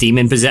signs of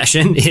demon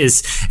possession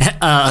is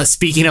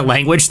speaking a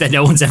language that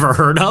no one's ever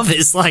heard of.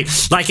 Is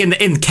like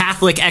in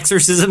Catholic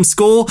exorcism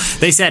school,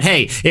 they said,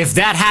 hey, if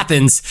that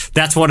happens,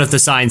 that's one of the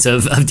signs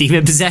of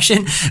demon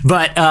possession.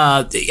 But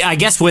I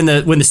guess when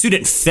the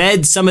student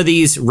fed some of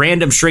these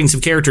random strings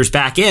of characters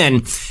back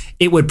in,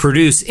 it would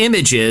produce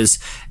images,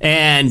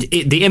 and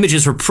the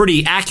images were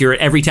pretty accurate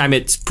every time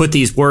it put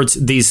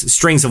these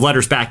strings of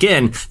letters back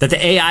in, that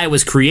the AI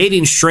was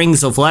creating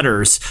strings of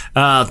letters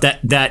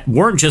that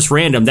weren't just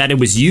random, that it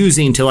was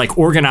using to like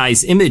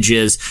organize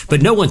images,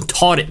 but no one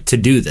taught it to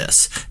do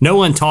this. No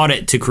one taught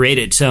it to create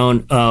its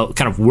own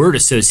kind of word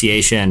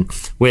association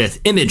with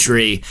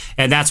imagery.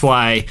 And that's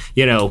why,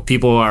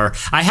 people are,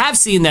 I have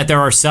seen that there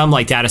are some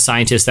like data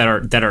scientists that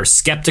are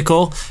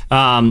skeptical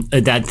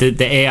that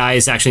the AI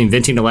is actually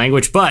inventing a language.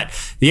 But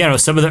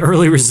some of the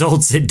early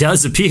results, it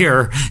does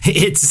appear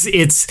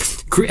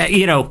it's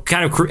kind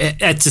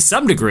of to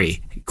some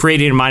degree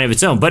creating a mind of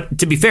its own. But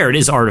to be fair, it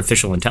is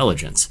artificial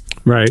intelligence,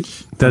 right?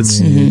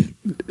 That's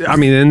I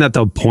mean, isn't that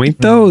the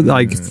point though?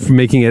 Like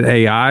making it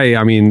AI.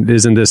 I mean,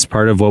 isn't this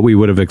part of what we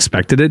would have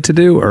expected it to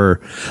do? Or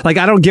like,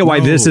 I don't get why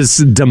this is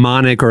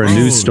demonic or a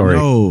news story.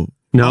 No.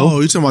 Oh,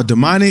 you're talking about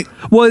demonic?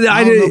 Well,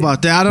 I don't know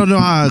about that. I don't know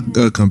how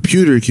a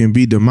computer can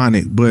be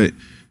demonic, but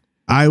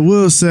I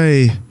will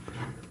say,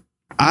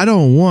 I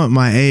don't want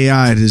my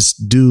AI to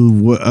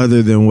do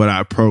other than what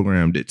I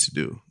programmed it to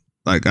do.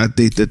 Like, I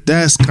think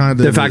that's kind of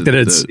the fact that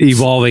it's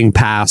evolving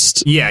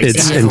past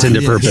its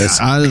intended purpose.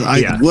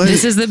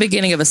 This is the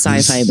beginning of a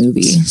sci-fi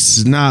movie.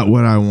 It's not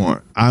what I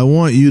want. I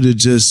want you to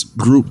just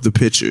group the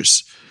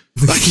pictures.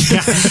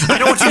 I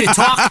don't want you to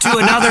talk to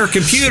another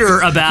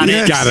computer about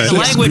it. Got it. In a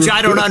language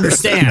I don't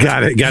understand.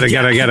 Got it.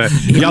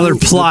 Y'all are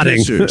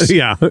plotting.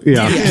 Yeah.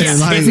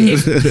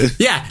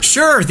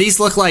 Sure. These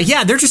look like,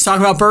 they're just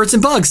talking about birds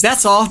and bugs.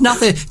 That's all.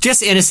 Nothing,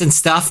 just innocent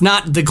stuff,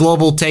 not the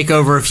global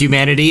takeover of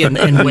humanity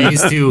and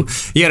ways to,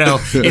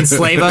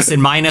 enslave us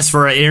and mine us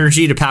for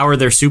energy to power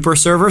their super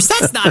servers.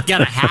 That's not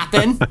going to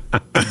happen.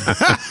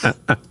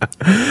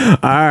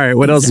 All right.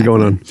 What else is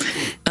going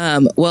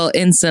on? Well,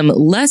 in some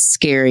less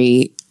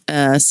scary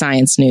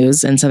science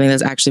news and something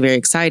that's actually very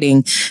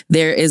exciting,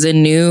 there is a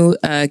new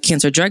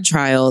cancer drug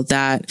trial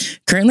that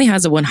currently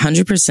has a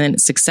 100%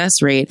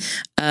 success rate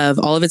of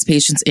all of its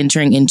patients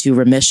entering into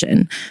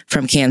remission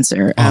from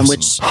cancer, awesome.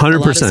 Which 100%. A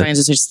lot of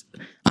scientists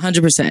are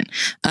 100%.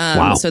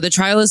 Wow. So the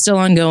trial is still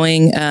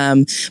ongoing,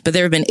 but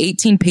there have been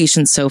 18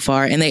 patients so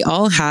far, and they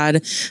all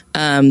had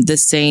the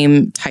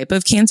same type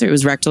of cancer. It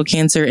was rectal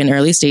cancer in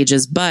early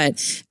stages,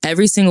 but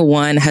every single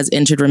one has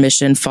entered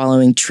remission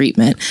following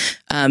treatment.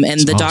 And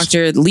that's the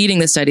doctor leading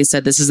the study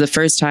said this is the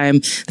first time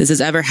this has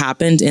ever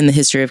happened in the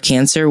history of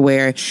cancer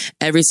where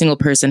every single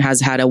person has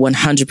had a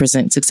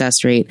 100%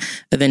 success rate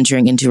of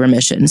entering into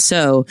remission.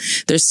 So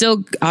there's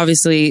still,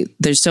 obviously,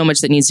 there's so much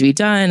that needs to be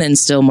done and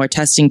still more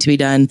testing to be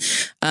done.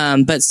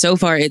 But so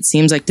far, it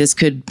seems like this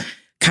could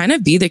kind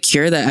of be the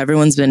cure that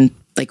everyone's been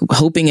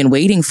hoping and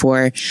waiting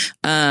for.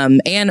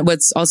 And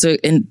what's also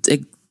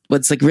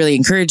what's really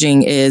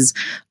encouraging is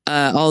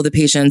all the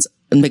patients,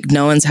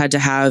 no one's had to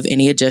have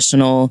any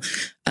additional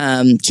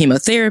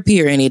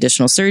chemotherapy or any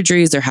additional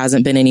surgeries. There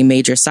hasn't been any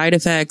major side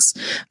effects,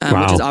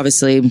 which is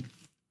obviously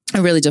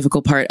a really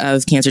difficult part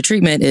of cancer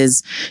treatment.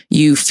 Is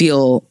you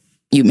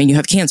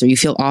have cancer, you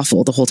feel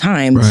awful the whole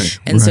time.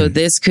 So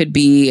this could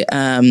be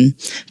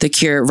the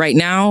cure. Right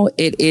now,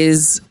 it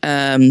is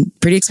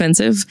pretty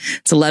expensive.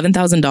 It's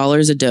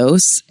 $11,000 a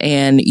dose,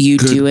 and you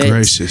do it.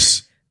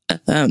 Gracious.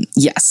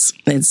 Yes,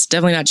 it's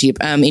definitely not cheap.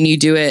 And you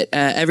do it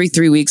every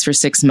 3 weeks for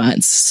 6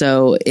 months.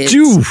 So it's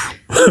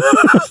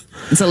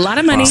a lot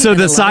of money. So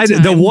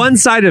the one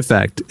side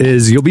effect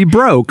is you'll be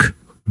broke,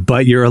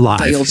 but you're alive.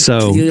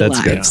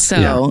 That's good.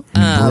 So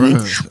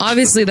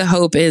obviously the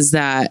hope is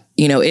that,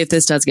 if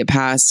this does get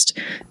passed,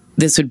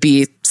 this would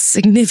be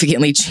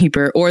significantly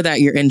cheaper, or that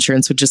your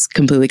insurance would just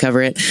completely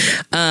cover it.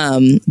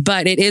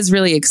 But it is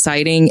really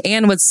exciting.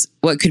 And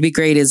what could be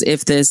great is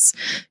if this,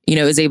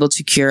 is able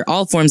to cure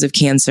all forms of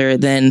cancer,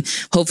 then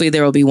hopefully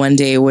there will be one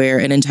day where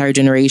an entire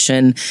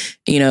generation,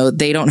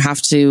 they don't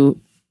have to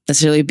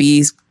necessarily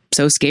be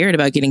so scared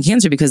about getting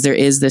cancer because there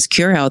is this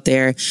cure out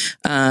there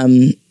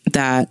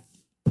that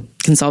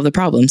can solve the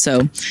problem.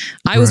 So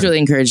I was really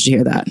encouraged to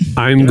hear that.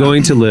 I'm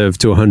going to live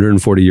to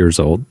 140 years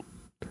old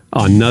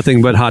on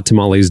nothing but hot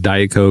tamales,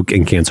 Diet Coke,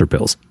 and cancer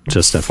pills.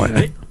 Just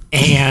FYI.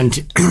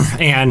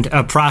 And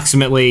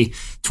approximately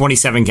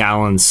 27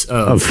 gallons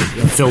of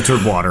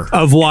filtered water.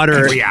 Of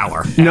water. Every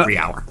hour.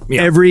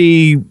 Yeah.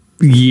 Every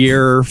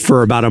year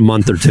for about a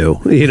month or two.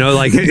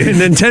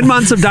 And then 10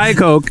 months of Diet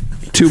Coke,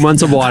 2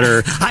 months of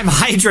water. I'm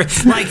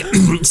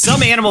hydrated.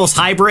 Some animals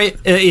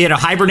hibernate.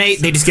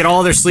 They just get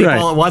all their sleep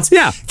all at once.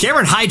 Yeah.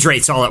 Cameron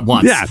hydrates all at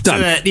once. Yeah, done. So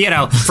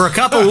that, for a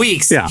couple of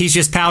weeks, he's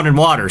just pounding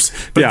waters.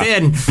 But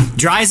then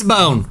dries a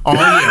bone all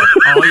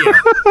year.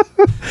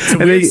 It's a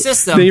weird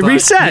system. They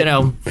reset.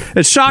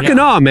 It's shock and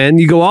awe, man.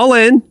 You go all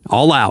in,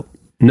 all out.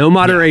 No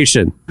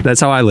moderation. That's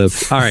how I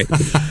live. All right.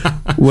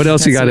 What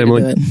else you got,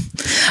 Emily?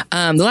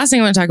 The last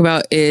thing I want to talk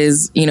about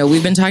is,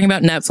 we've been talking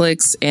about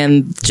Netflix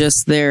and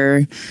just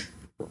their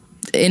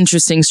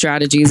interesting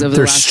strategies over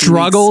the last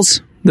struggles.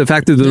 Few weeks. The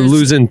fact that they're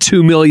losing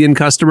 2 million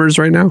customers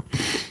right now.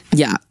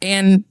 Yeah.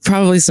 And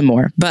probably some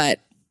more. But,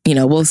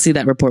 we'll see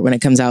that report when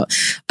it comes out.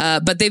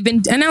 But they've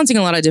been announcing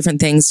a lot of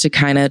different things to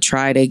kind of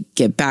try to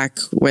get back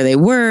where they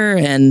were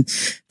and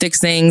fix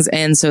things.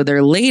 And so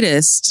their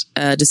latest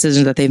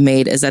decision that they've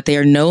made is that they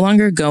are no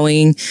longer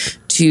going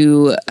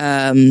to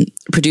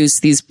produce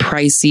these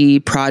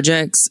pricey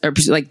projects or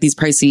these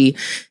pricey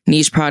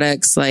niche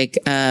products like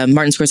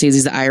Martin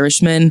Scorsese's The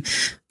Irishman.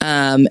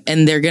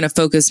 And they're going to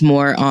focus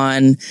more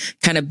on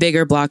kind of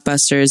bigger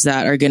blockbusters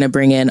that are going to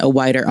bring in a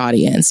wider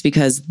audience,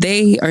 because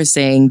they are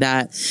saying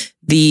that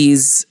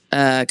these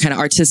kind of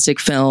artistic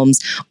films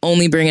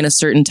only bring in a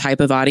certain type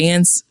of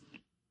audience,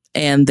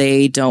 and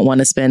they don't want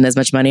to spend as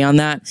much money on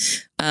that.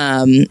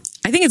 I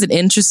think it's an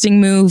interesting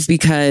move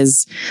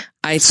because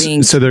I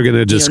think... So they're going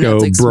to just go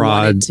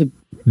broad,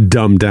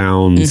 dumbed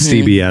down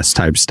CBS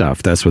type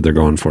stuff. That's what they're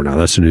going for now.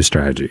 That's a new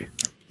strategy.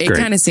 It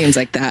kind of seems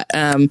like that,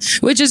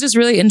 which is just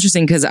really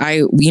interesting because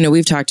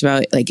we've talked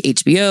about like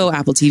HBO,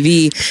 Apple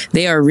TV.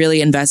 They are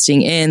really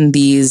investing in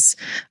these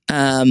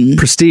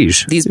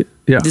prestige.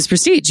 This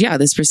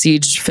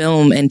prestige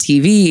film and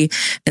TV.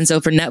 And so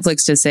for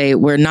Netflix to say,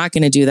 we're not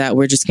going to do that,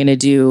 we're just going to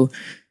do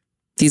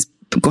these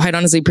quite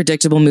honestly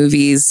predictable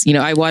movies.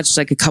 I watched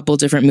like a couple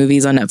different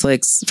movies on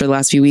Netflix for the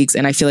last few weeks,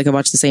 and I feel like I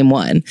watched the same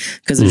one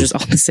because they're just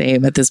all the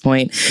same at this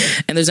point,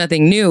 and there's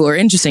nothing new or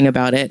interesting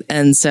about it.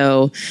 And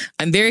so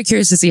I'm very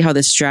curious to see how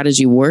this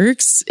strategy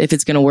works, if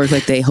it's going to work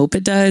like they hope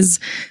it does.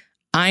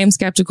 I am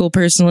skeptical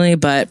personally,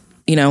 but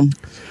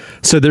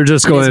So they're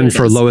just going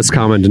for lowest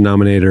common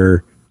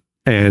denominator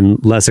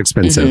and less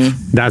expensive.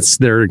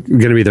 They're going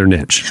to be their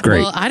niche.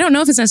 Great. Well, I don't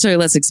know if it's necessarily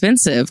less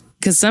expensive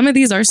because some of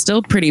these are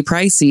still pretty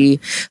pricey,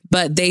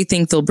 but they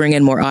think they'll bring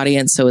in more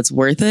audience, so it's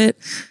worth it.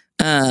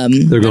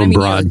 They're going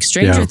broad.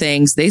 Stranger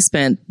Things, they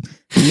spent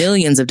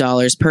millions of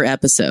dollars per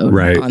episode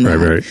on that.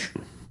 Right.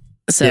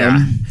 So,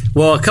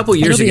 well, a couple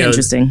years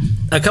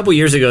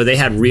ago, they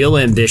had real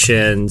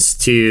ambitions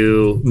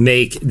to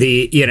make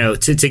to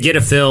get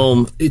a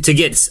film, to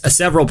get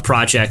several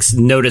projects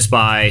noticed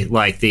by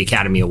like the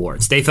Academy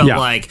Awards. They felt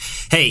like,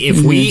 hey,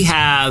 if we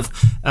have,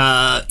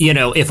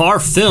 if our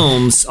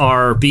films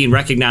are being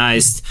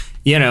recognized,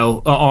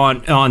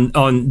 on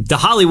the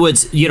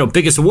Hollywood's,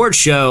 biggest award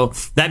show,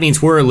 that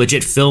means we're a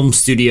legit film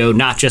studio,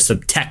 not just a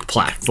tech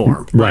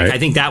platform. Right. Like, I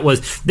think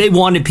they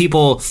wanted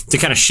people to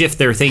kind of shift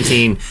their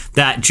thinking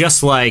that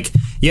just like,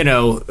 you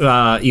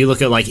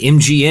look at like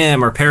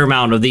MGM or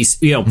Paramount or these,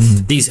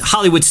 these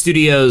Hollywood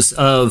studios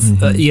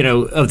of,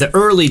 of the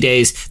early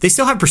days, they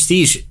still have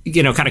prestige,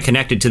 kind of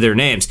connected to their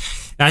names.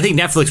 And I think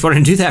Netflix wanted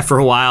to do that for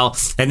a while,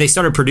 and they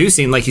started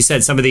producing, like you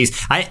said, some of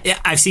these.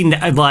 I've seen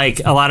like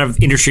a lot of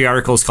industry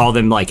articles call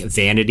them like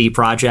vanity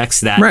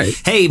projects. That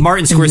hey,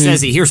 Martin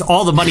Scorsese, here's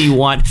all the money you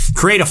want.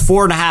 Create a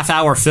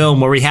 4.5-hour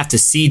film where we have to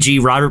CG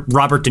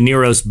Robert De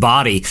Niro's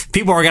body.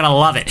 People are gonna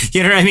love it.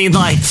 You know what I mean?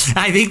 Like,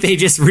 I think they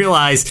just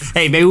realized,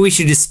 hey, maybe we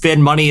should just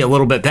spend money a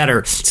little bit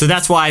better. So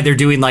that's why they're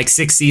doing like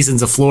 6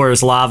 seasons of Floor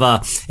is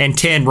Lava and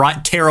 10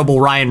 terrible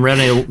Ryan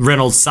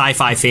Reynolds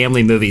sci-fi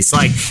family movies.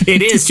 Like,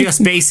 it is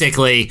just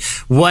basically.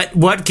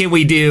 What can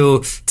we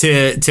do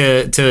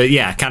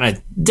to kind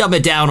of dumb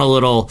it down a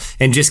little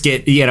and just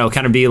get,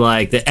 kind of be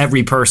like the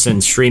every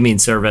person streaming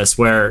service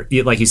where,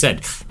 like you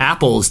said,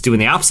 Apple's doing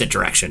the opposite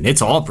direction.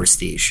 It's all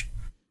prestige.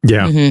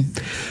 Yeah.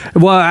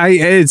 Well,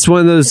 it's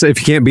one of those,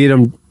 if you can't beat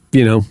them,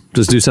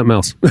 just do something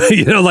else.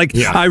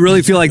 I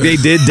really feel like they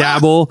did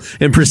dabble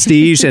in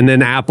prestige, and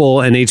then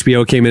Apple and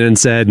HBO came in and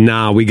said,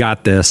 nah, we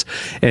got this.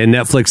 And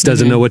Netflix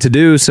doesn't know what to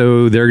do,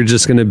 so they're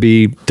just going to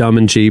be dumb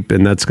and cheap,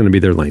 and that's going to be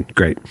their lane.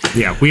 Great.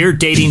 Yeah, weird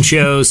dating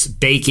shows,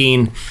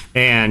 baking,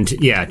 and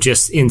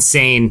just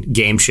insane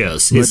game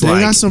shows. But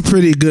they got some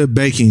pretty good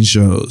baking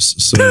shows,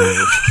 so...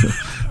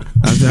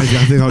 I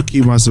think I'll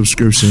keep my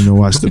subscription and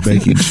watch the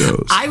baking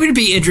shows. I would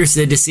be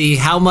interested to see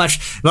how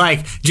much,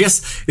 let's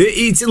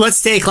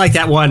take like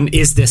that one,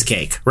 Is This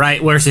Cake,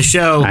 right? Where it's a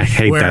show. I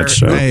hate that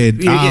show. I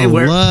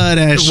love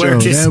that show.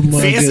 That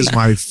mug is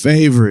my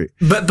favorite.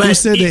 But who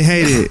said they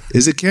hate it?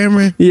 Is it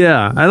Cameron?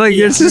 Yeah.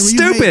 It's just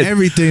stupid.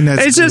 Everything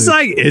that's It's just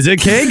like, is it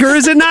cake or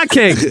is it not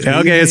cake?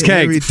 Okay, it's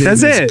cake.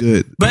 That's it.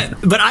 Good.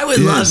 But I would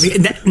love,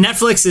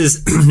 Netflix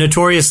is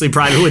notoriously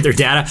private with their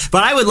data,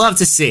 but I would love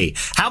to see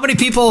how many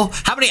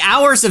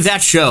hours of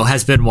that show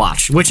has been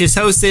watched, which is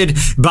hosted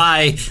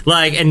by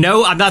and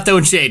no, I'm not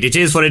throwing shade. It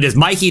is what it is.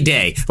 Mikey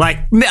Day, like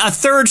a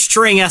third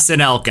string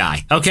SNL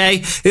guy.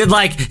 Okay,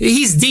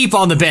 he's deep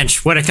on the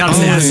bench when it comes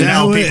to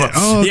SNL people.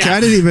 Oh, okay.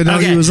 I didn't even know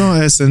he was on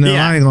SNL.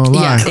 I ain't gonna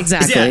lie. Yeah,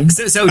 exactly. Yeah,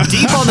 so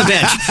deep on the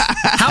bench.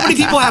 How many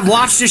people have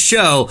watched a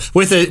show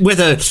with a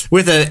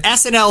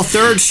SNL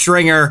third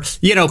stringer,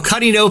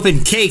 cutting open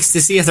cakes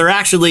to see if they're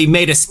actually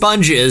made of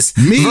sponges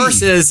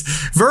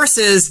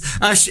versus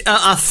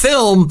a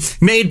film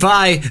made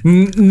by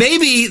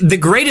maybe the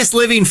greatest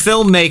living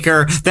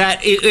filmmaker that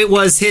it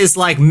was his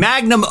like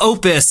magnum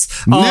opus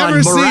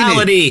on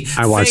morality,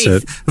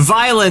 faith,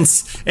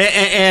 violence,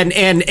 and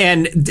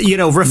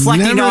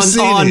reflecting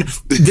on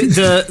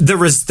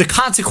the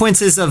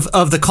consequences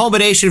of the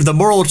culmination of the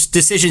moral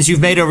decisions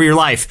you've made over your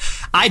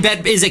life. I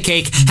bet Is It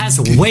Cake has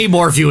way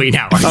more viewing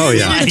hours. Oh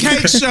yeah,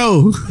 cake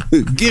show.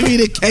 Give me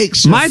the cake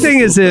show. My thing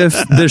is, if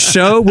the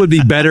show would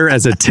be better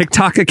as a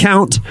TikTok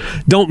account,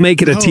 don't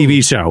make it a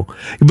TV show,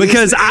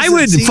 because I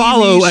would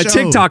follow a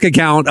TikTok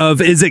account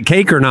of Is It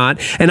Cake or Not,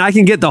 and I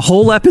can get the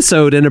whole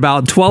episode in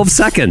about 12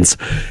 seconds.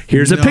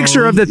 Here's a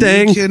picture of the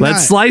thing.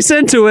 Let's slice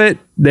into it.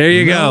 There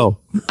you go.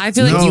 I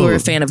feel like you were a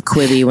fan of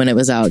Quibi when it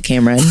was out,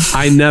 Cameron.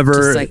 I never...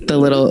 Just like the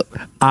little...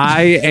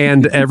 I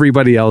and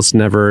everybody else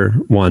never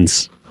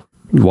once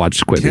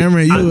watched Quibi.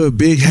 Cameron, you a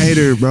big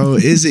hater, bro.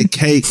 Is It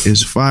Cake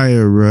is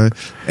fire, bro.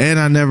 And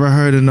I never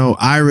heard of no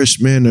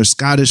Irishman or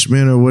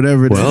Scottishman or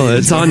whatever. Well,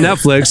 it's on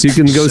Netflix. You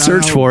can go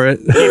search for it.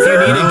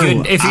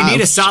 If you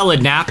need a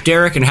solid nap,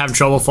 Derek, and have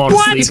trouble falling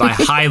asleep, I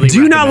highly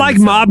Do you not like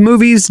mob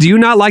movies? Do you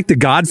not like The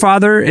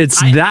Godfather?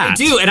 I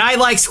do, and I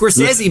like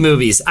Scorsese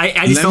movies.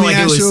 I just felt like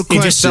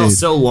it just felt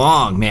so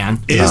long, man.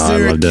 Is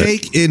there a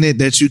cake in it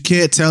that you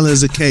can't tell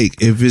is a cake?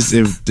 If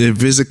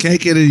it's a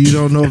cake in it, you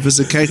don't know if it's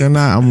a cake or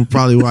not, I'm gonna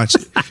probably watch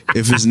it.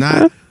 If it's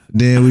not,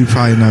 then we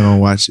probably not gonna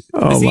watch it.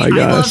 Oh my gosh!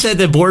 I love that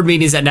the board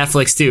meetings at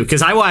Netflix too,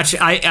 because I watch.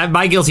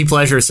 My guilty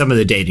pleasure is some of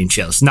the dating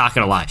shows. Not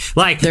gonna lie,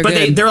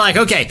 they're like,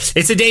 okay,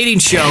 it's a dating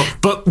show,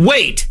 but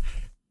wait.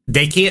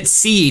 they can't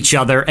see each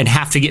other and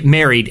have to get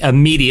married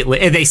immediately.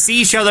 And they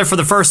see each other for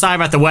the first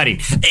time at the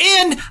wedding.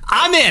 And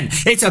I'm in.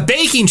 It's a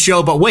baking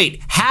show, but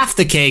wait, half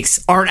the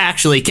cakes aren't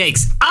actually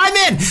cakes.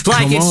 I'm in.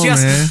 Like,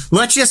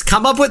 let's just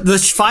come up with,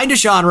 let's find a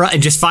genre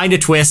and just find a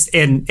twist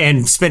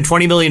and spend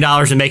 $20 million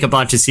and make a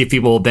bunch and see if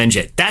people will binge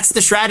it. That's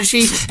the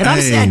strategy. And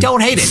honestly, I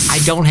don't hate it. I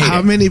don't hate it.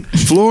 How many?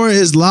 Floor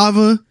is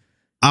Lava.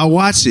 I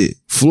watch it.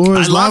 Floor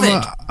is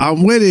Lava.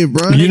 I'm with it,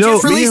 bro. You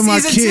know, me and my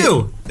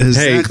kid.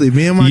 Exactly. Hey,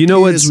 me and my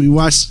kids, we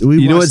watch.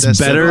 You know what's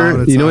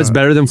better? You know what's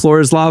better than Floor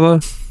is Lava?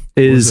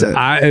 Is Cohen and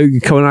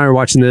I are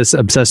watching this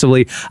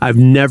obsessively. I've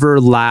never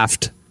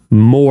laughed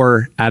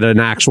more at an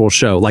actual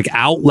show, like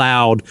out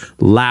loud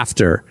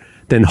laughter,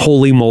 than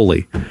Holy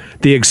Moly,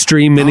 the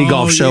extreme mini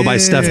golf show by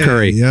Steph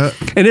Curry. Yep.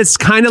 And it's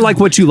kind of like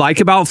what you like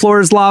about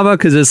Floor is Lava,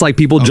 because it's like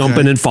people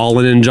jumping and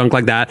falling and junk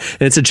like that.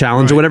 And it's a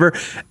challenge or whatever.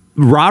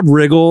 Rob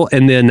Riggle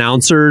and the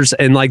announcers,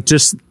 and like,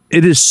 just,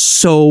 it is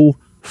so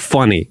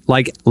funny.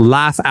 Like,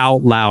 laugh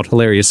out loud,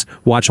 hilarious.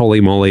 Watch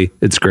Holy Moly.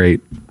 It's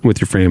great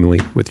with your family,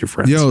 with your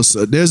friends. Yo,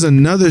 so there's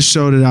another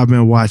show that I've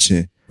been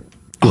watching.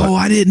 What? Oh,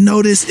 I didn't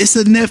know this. It's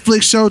a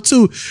Netflix show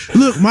too.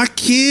 Look, my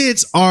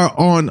kids are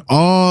on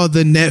all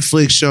the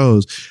Netflix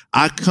shows.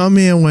 I come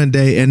in one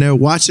day and they're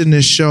watching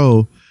this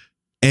show,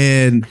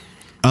 and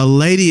a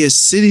lady is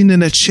sitting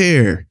in a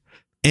chair,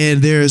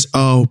 and there's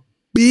a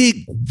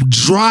big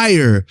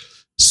dryer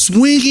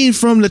swinging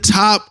from the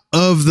top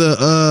of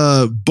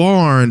the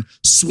barn,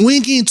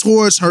 swinging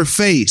towards her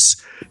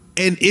face.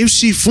 And if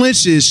she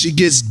flinches, she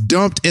gets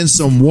dumped in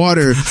some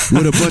water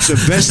with a bunch of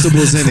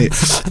vegetables in it.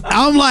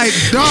 I'm like,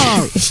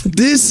 dog,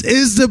 this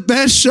is the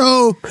best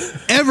show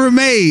ever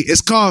made.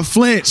 It's called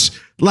Flinch.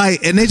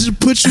 Like, and they just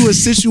put you in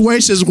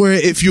situations where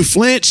if you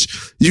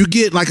flinch, you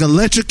get like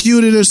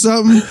electrocuted or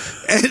something.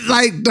 And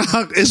like,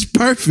 dog, it's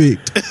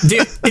perfect.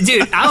 Dude,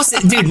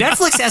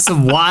 Netflix has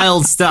some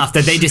wild stuff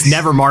that they just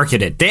never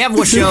marketed. They have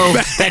a show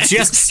that's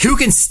just who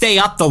can stay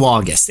up the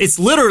longest. It's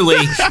literally,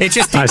 it's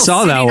just people I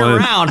saw that one.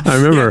 Around. I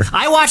remember.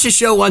 I watched a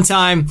show one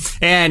time,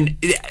 and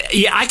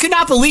I could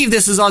not believe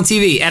this was on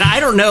TV. And I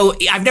don't know,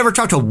 I've never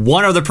talked to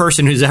one other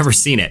person who's ever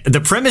seen it.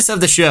 The premise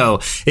of the show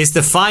is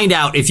to find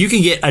out if you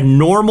can get a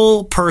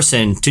normal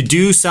person to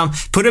do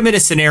put them in a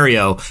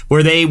scenario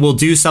where they will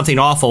do something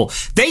awful.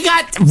 They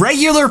got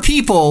regular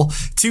people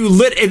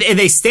and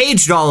they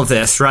staged all of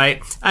this,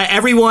 right?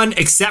 Everyone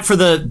except for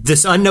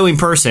this unknowing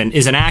person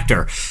is an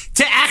actor.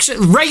 To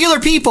actually,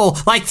 regular people,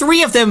 like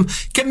 3 of them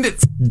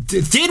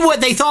did what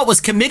they thought was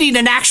committing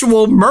an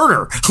actual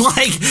murder.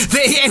 Like,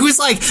 it was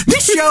like,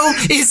 this show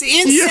is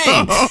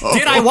insane. Yo.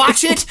 Did I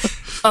watch it?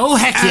 Oh,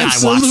 heck yeah,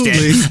 absolutely. I watched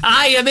it.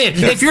 I am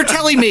in. If you're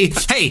telling me,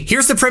 hey,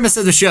 here's the premise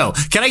of the show,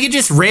 can I get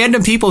just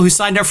random people who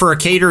signed up for a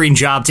catering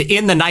job to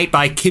end the night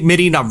by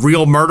committing a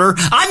real murder?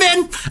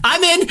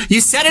 I'm in. You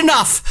said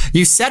enough.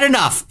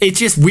 It's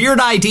just weird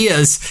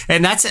ideas.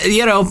 And that's,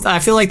 I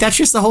feel like that's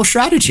just the whole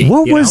strategy.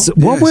 What was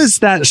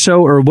that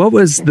show, or what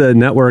was the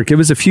network? It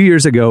was a few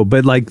years ago,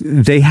 but like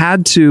they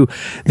had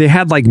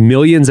like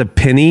millions of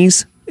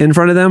pennies in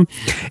front of them,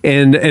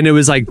 and it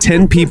was like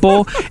 10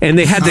 people, and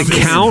they had to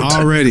count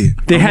already.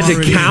 They had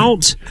to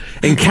count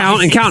and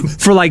count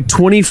for like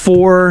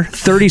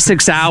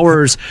 36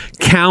 hours,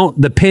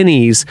 count the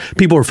pennies.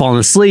 People were falling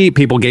asleep,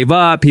 people gave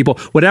up, people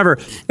whatever,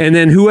 and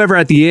then whoever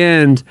at the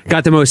end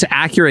got the most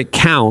accurate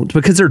count,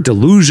 because they're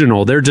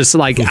delusional, they're just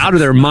like out of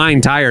their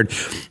mind tired,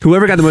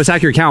 whoever got the most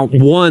accurate count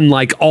won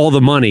like all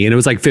the money, and it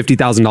was like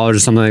 $50,000 or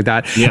something like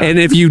that. And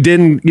if you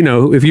didn't,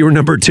 if you were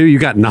number 2, you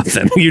got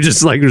nothing. You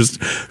just like, it was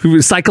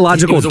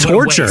psychological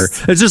torture.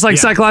 It's just like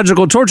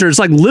psychological torture. It's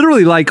like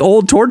literally like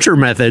old torture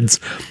methods.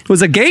 It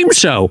was a game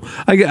show.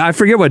 I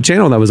forget what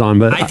channel that was on,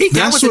 but I think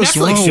that was a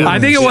Netflix show. I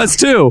think it was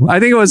too.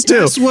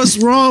 That's what's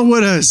wrong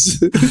with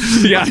us.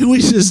 Yeah, we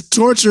just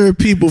torture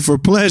people for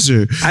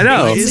pleasure. I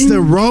know. It's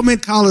the Roman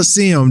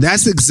Coliseum.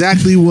 That's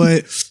exactly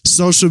what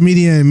social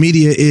media and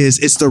media is.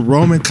 It's the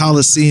Roman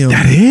Coliseum.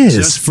 That is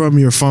just from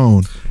your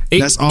phone.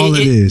 That's all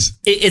it is.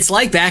 It's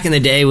like back in the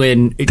day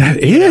when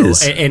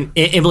and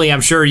Emily,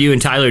 I'm sure you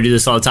and Tyler do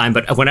this all the time,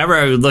 but whenever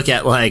I would look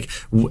at like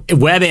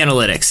web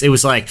analytics, it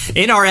was like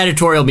in our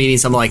editorial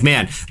meetings, I'm like,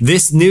 man,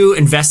 this new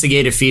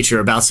investigative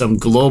feature about some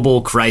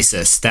global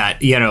crisis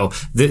that,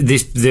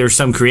 there's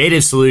some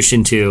creative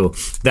solution to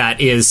that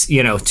is,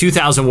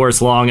 2,000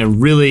 words long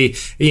and really,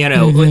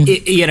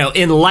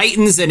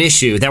 enlightens an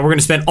issue that we're going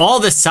to spend all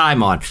this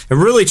time on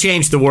and really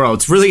change the world.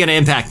 It's really going to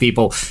impact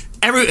people.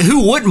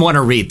 Who wouldn't want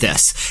to read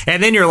this?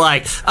 And then you're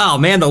like, oh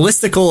man, the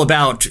listicle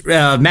about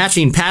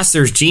matching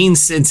pastors'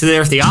 genes into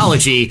their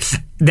theology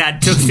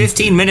that took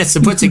 15 minutes to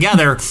put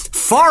together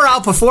far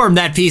outperformed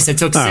that piece that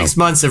took 6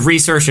 months of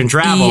research and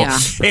travel. Yeah.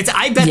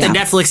 I bet the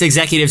Netflix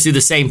executives do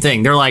the same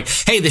thing. They're like,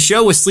 hey, the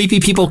show with sleepy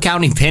people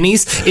counting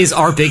pennies is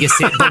our biggest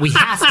hit, but we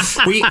can't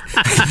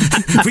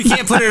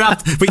put it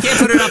up. We can't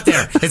put it up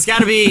there. It's got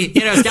to be,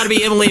 it's got to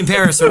be Emily in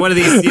Paris or one of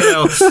these,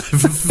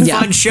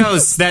 fun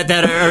shows that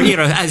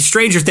are,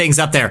 Stranger Things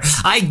up there.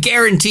 I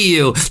guarantee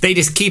you they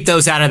just keep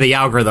those out of the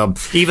algorithm,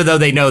 even though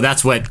they know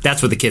that's what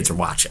the kids are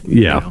watching.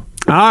 Yeah.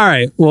 All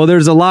right. Well,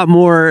 there's a lot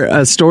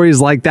more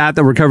stories like that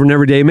we're covering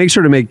every day. Make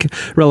sure to make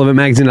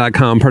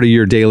relevantmagazine.com part of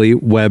your daily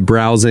web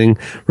browsing.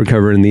 We're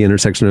covering the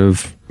intersection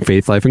of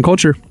faith, life, and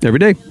culture every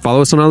day. Follow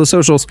us on all the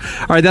socials.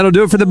 All right, that'll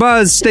do it for The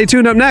Buzz. Stay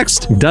tuned. Up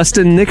next,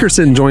 Dustin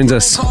Nickerson joins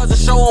us. I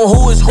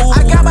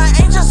got my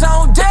angels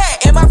on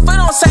deck and my foot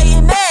on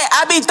saying that.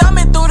 I be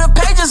thumbing through the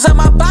pages of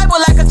my Bible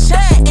like a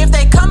chat. If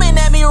they coming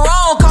at me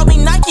wrong, call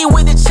me Nike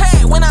with the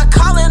chat. When I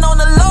calling on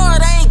the Lord,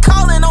 I ain't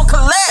calling on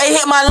collect. They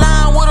hit my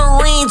line with a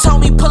ring,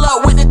 told me pull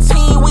up with the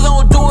team. We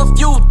gon' do a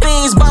few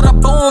things, bada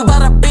boom,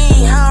 bada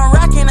bing. How I'm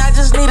rocking, I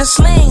just need a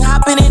sling.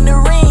 Hopping in the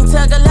ring,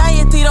 tell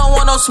Goliath he don't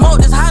want no smoke.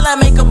 This highlight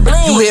make him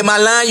bling. You hit my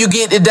line, you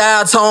get the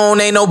dial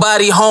tone. Ain't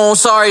nobody home,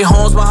 sorry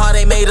Holmes, my heart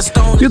ain't made of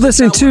stone. You're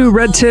listening to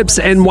Red Tips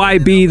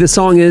NYB. The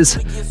song is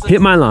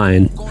Hit My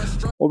Line.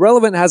 Well,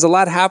 Relevant has a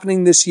lot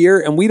happening this year,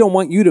 and we don't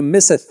want you to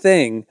miss a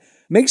thing.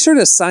 Make sure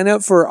to sign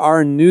up for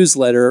our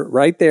newsletter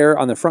right there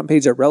on the front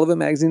page at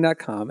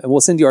relevantmagazine.com, and we'll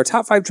send you our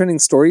top 5 trending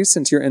stories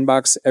sent to your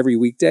inbox every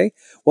weekday.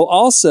 We'll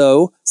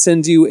also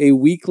send you a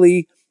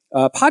weekly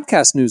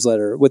podcast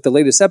newsletter with the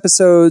latest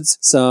episodes,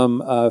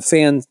 some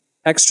fan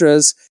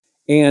extras,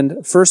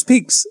 and first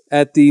peeks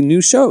at the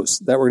new shows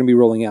that we're going to be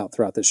rolling out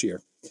throughout this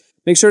year.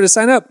 Make sure to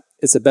sign up.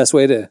 It's the best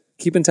way to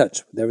keep in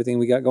touch with everything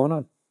we got going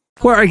on.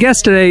 Well, our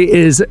guest today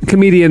is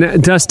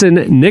comedian Dustin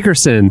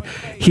Nickerson.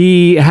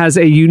 He has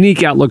a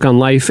unique outlook on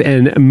life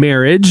and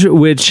marriage,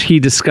 which he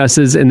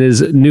discusses in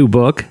his new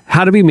book,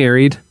 How to Be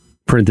Married,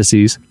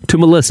 parentheses, to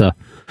Melissa,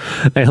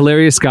 a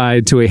hilarious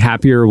guide to a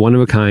happier,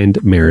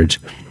 one-of-a-kind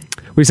marriage.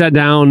 We sat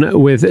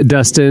down with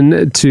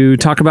Dustin to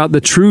talk about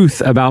the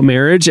truth about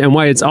marriage and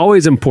why it's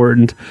always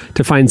important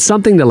to find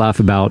something to laugh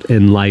about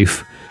in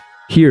life.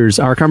 Here's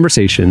our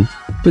conversation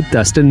with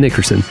Dustin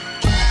Nickerson.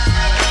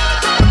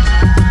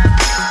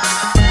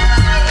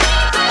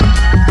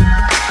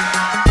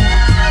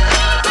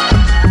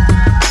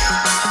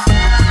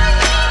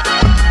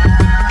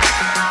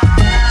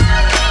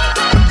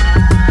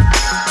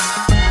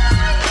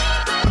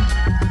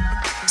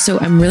 So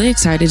I'm really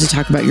excited to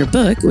talk about your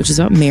book, which is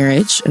about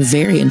marriage, a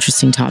very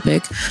interesting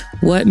topic.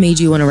 What made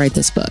you want to write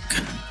this book?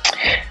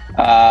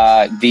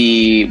 I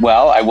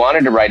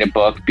wanted to write a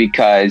book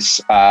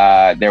because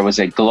there was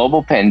a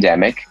global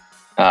pandemic,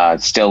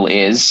 still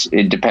is,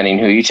 depending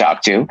who you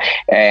talk to,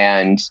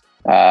 and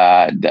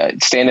the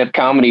stand-up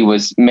comedy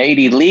was made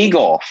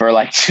illegal for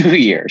like 2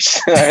 years,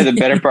 or the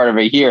better part of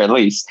a year at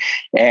least.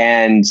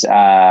 And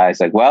it's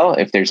like, well,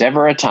 if there's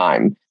ever a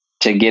time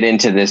to get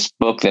into this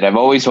book that I've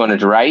always wanted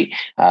to write,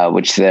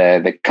 which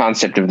the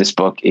concept of this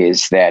book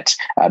is that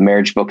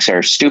marriage books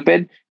are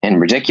stupid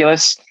and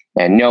ridiculous,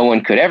 and no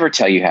one could ever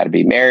tell you how to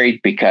be married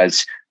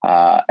because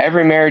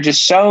every marriage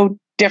is so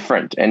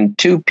different, and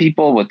two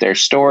people with their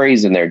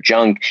stories and their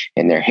junk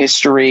and their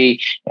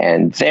history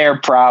and their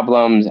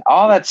problems,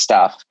 all that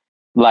stuff.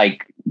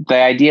 Like the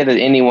idea that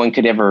anyone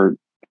could ever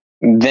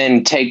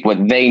then take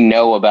what they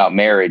know about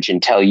marriage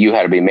and tell you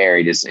how to be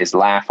married is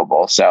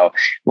laughable. So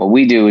what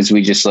we do is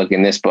we just look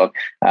in this book,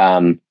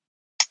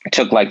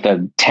 took like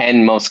the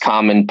 10 most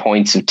common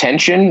points of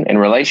tension in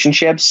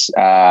relationships,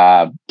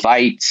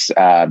 fights,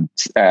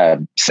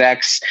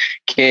 sex,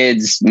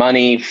 kids,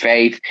 money,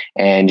 faith,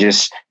 and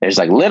just there's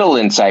like little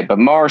insight, but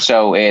more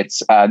so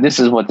it's this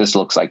is what this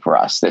looks like for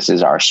us. This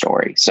is our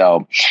story.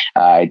 So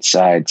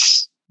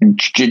it's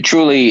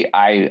truly,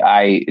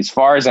 I as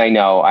far as I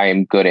know, I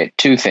am good at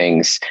two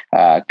things,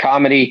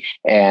 comedy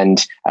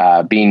and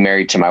being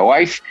married to my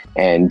wife.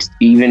 And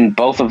even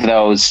both of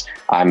those,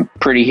 I'm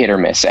pretty hit or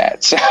miss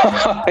at. So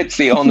it's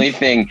the only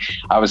thing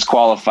I was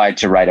qualified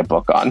to write a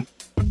book on.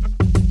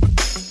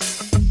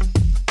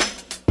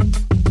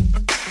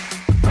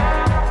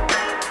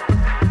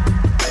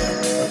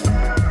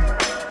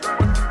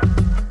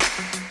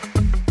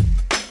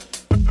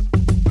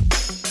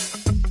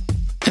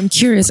 I'm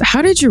curious,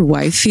 how did your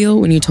wife feel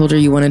when you told her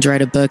you wanted to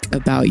write a book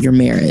about your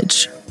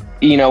marriage?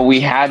 You know, we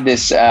had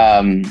this,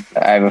 I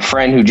have a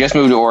friend who just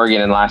moved to Oregon,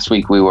 and last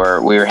week we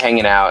were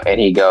hanging out, and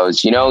he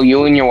goes, you know,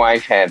 you and your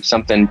wife have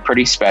something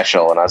pretty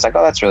special. And I was like,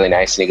 oh, that's really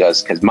nice. And he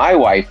goes, because my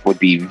wife would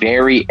be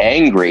very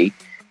angry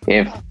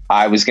if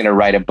I was going to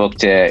write a book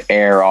to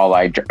air all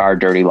our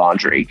dirty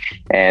laundry.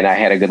 And I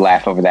had a good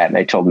laugh over that. And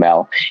I told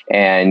Mel,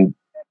 and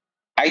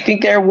I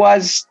think there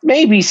was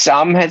maybe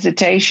some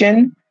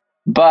hesitation,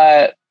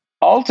 but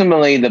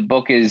ultimately the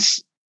book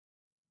is,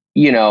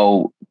 you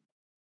know,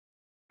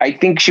 I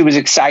think she was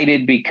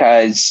excited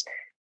because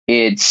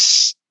we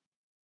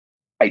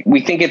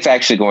think it's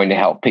actually going to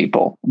help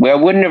people. I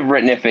wouldn't have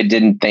written if it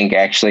didn't think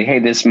actually, hey,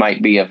 this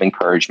might be of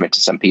encouragement to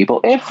some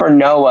people, if for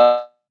no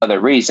other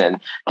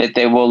reason that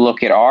they will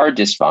look at our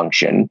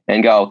dysfunction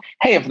and go,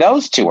 hey, if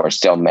those two are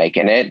still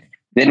making it,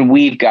 then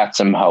we've got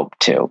some hope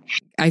too.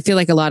 I feel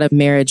like a lot of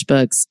marriage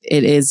books,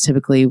 it is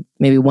typically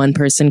maybe one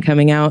person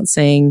coming out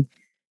saying,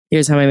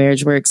 here's how my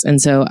marriage works. And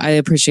so I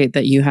appreciate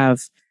that you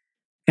have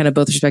kind of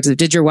both perspectives.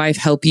 Did your wife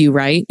help you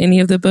write any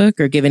of the book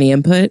or give any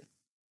input?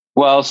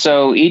 Well,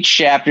 so each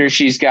chapter,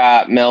 she's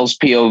got Mel's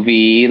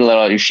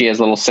POV. She has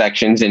little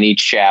sections in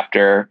each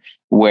chapter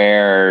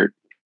where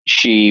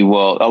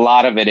a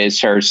lot of it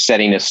is her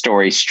setting a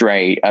story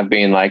straight of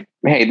being like,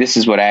 hey, this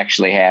is what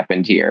actually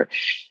happened here.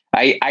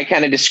 I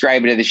kind of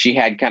describe it as she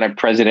had kind of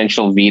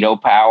presidential veto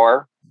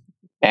power,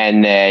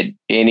 and that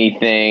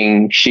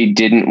anything she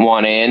didn't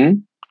want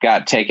in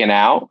got taken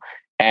out,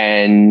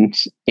 and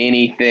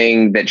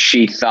anything that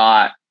she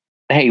thought,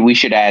 hey, we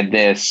should add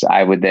this,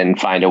 I would then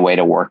find a way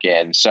to work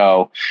in.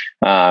 So,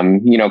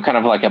 kind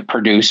of like a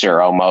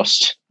producer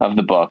almost of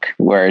the book,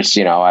 whereas,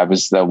 I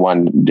was the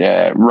one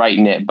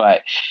writing it.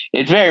 But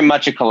it's very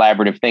much a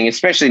collaborative thing,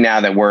 especially now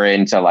that we're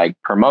into like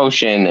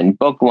promotion and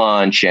book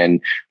launch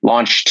and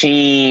launch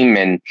team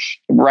and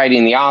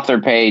writing the author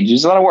page.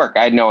 It's a lot of work.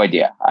 I had no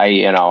idea. I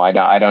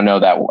don't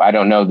know that. I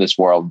don't know this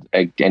world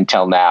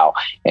until now.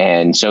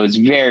 And so it's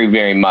very,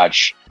 very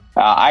much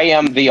I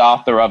am the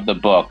author of the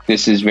book.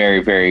 This is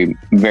very, very,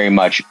 very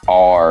much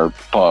our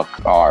book,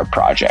 our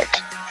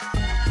project.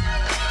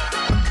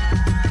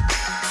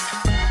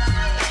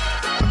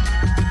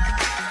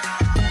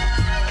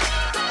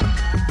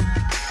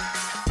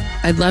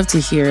 I'd love to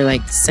hear,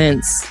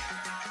 since,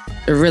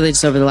 or really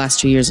just over the last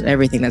 2 years,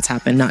 everything that's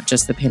happened, not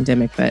just the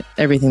pandemic, but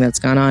everything that's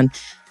gone on.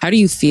 How do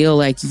you feel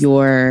like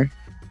your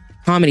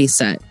comedy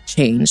set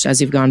changed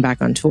as you've gone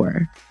back on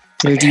tour?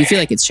 Or do you feel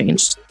like it's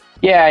changed?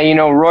 Yeah,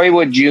 Roy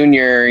Wood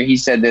Jr., he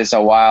said this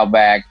a while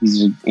back.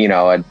 He's,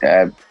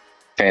 a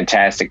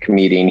fantastic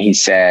comedian. He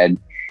said,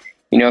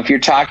 if you're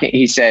talking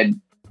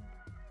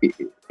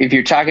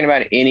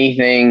about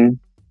anything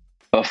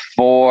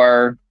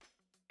before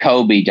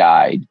Kobe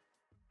died,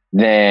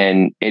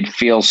 then it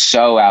feels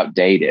so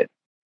outdated.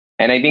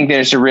 And I think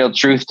there's a real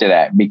truth to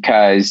that,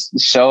 because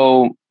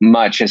so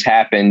much has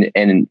happened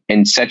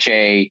in such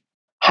a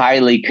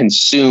highly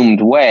consumed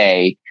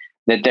way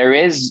that there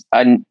is,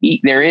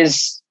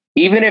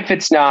 even if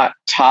it's not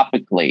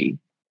topically,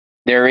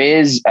 there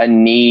is a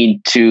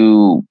need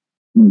to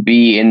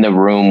be in the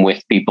room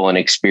with people and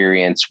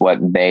experience what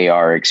they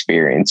are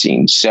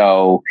experiencing.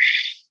 So,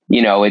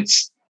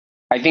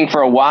 I think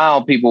for a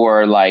while people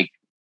were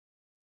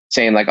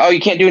saying oh, you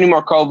can't do any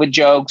more COVID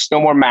jokes, no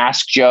more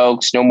mask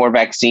jokes, no more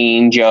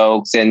vaccine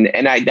jokes. And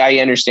I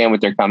understand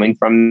what they're coming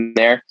from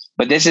there,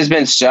 but this has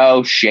been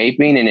so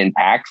shaping and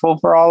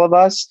impactful for all of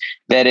us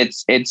that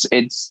it's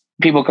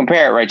people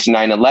compare it right to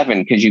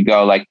 9/11, because you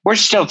go we're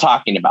still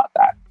talking about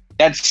that.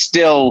 That's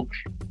still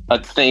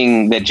a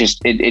thing that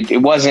just,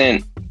 it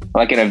wasn't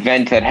like an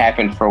event that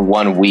happened for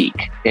 1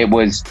 week. It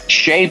was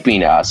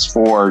shaping us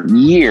for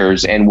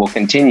years and will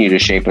continue to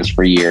shape us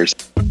for years.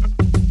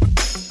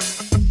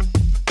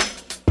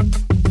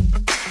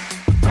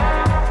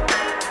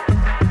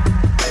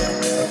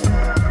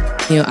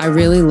 I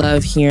really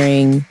love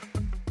hearing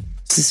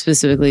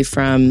specifically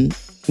from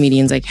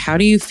comedians, how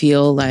do you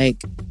feel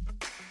like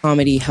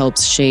comedy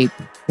helps shape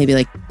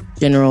maybe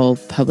general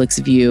public's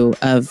view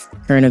of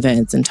current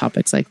events and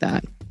topics like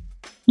that?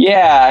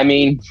 Yeah,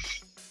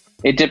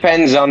 it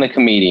depends on the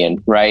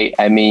comedian, right?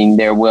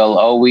 There will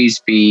always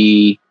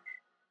be,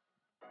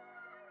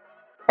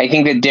 I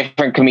think that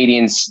different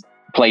comedians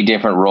play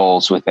different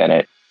roles within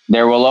it.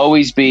 There will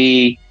always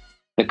be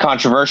the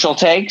controversial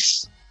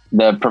takes,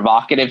 the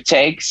provocative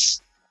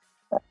takes.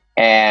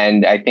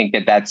 And I think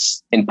that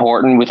that's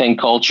important within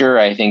culture.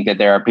 I think that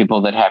there are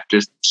people that have to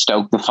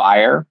stoke the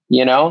fire,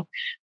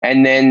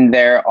 and then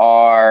there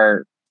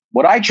are,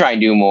 what I try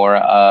and do more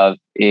of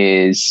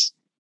is,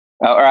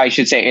 or I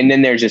should say, and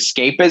then there's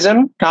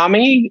escapism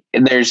comedy.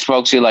 There's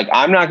folks who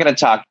I'm not going to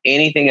talk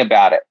anything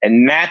about it.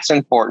 And that's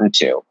important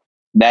too.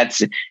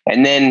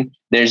 And then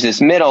there's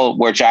this middle,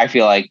 which I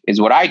feel like is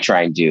what I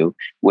try and do,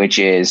 which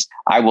is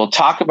I will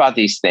talk about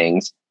these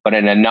things, but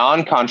in a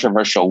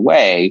non-controversial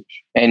way.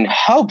 And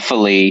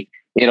hopefully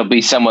it'll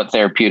be somewhat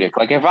therapeutic.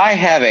 If I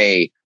have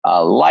a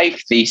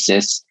life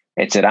thesis,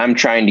 it's that I'm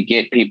trying to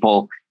get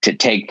people to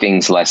take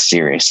things less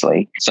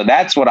seriously. So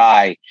that's what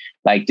I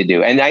like to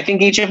do. And I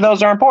think each of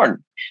those are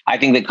important. I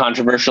think that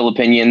controversial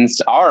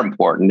opinions are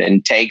important,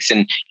 and takes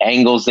and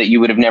angles that you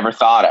would have never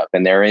thought of.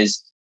 And there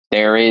is,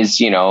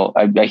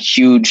 a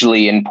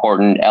hugely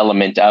important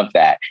element of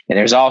that. And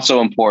there's also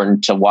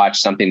important to watch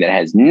something that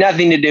has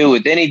nothing to do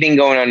with anything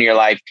going on in your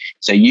life,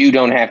 so you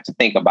don't have to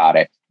think about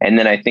it. And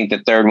then I think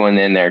the third one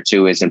in there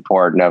too is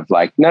important of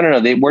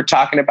no, we're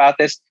talking about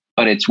this,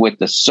 but it's with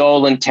the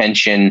sole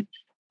intention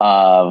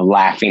of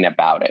laughing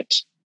about it.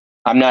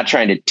 I'm not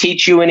trying to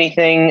teach you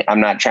anything.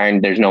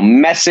 There's no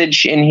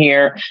message in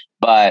here,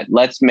 but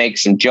let's make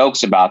some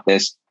jokes about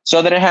this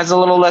so that it has a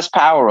little less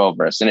power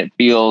over us and it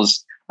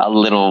feels a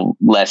little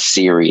less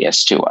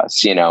serious to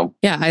us,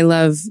 Yeah, I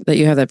love that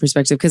you have that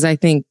perspective, because I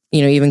think,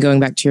 even going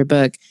back to your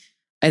book,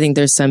 I think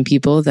there's some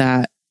people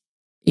that,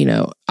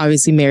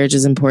 obviously marriage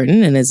is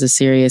important and is a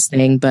serious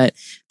thing, but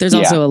there's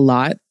also a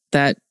lot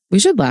that we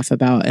should laugh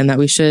about and that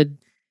we should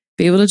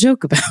be able to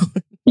joke about.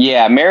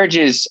 Yeah, marriage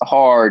is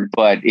hard,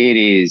 but it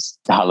is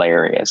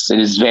hilarious. It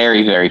is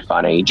very, very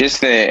funny.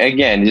 Just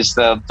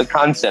the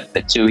concept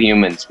that two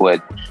humans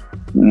would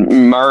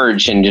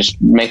merge and just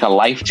make a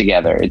life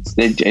together. It's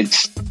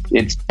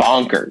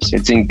bonkers.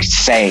 It's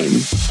insane.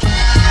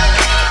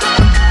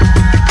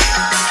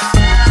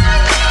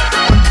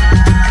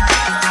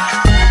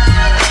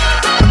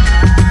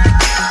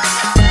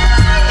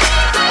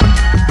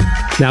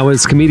 That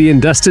was comedian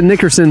Dustin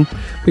Nickerson.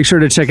 Make sure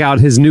to check out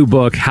his new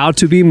book, How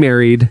to Be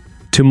Married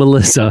to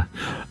Melissa,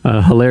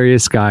 a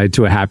hilarious guide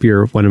to a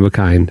happier,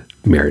 one-of-a-kind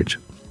marriage.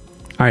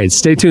 All right,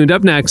 stay tuned.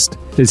 Up next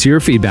is your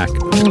feedback.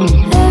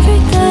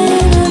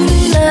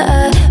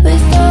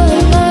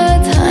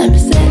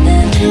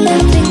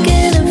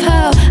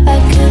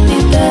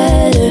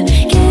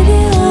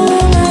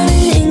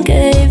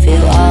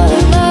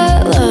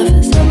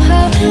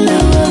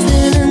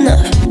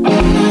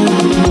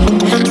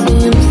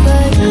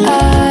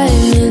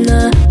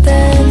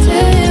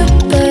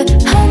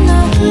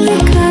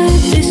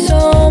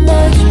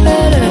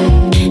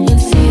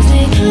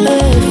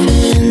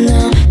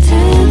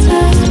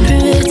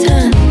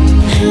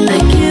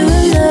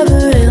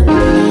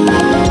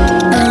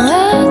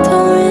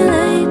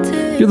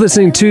 You're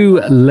listening to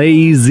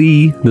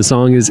Lazy. The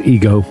song is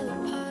Ego.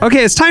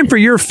 Okay, it's time for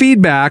your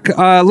feedback.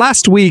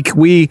 Last week,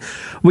 we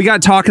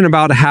got talking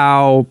about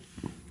how...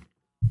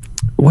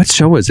 What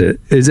show was it?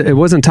 It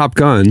wasn't Top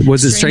Gun.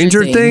 Was it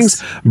Stranger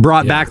Things?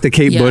 Brought back the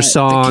Kate Bush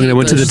song and it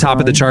went to the top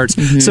of the charts.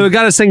 Mm-hmm. So it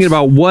got us thinking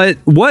about what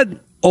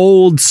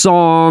old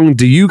song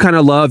do you kind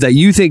of love that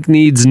you think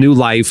needs new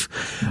life?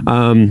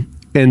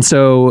 And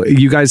so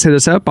you guys hit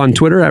us up on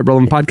Twitter at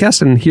Relevant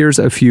Podcast, and here's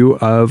a few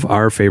of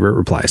our favorite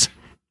replies.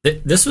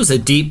 This was a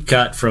deep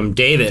cut from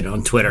David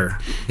on Twitter,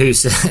 who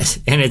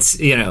said, and it's,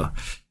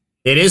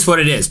 it is what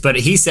it is, but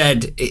he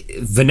said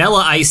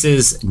Vanilla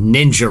Ice's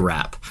Ninja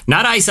Rap,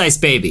 not Ice Ice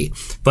Baby,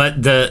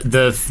 but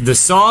the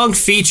song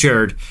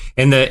featured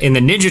in the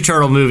Ninja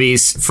Turtle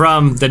movies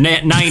from the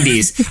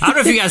 90s. I don't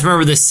know if you guys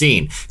remember this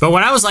scene, but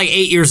when I was like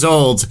 8 years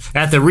old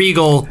at the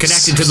Regal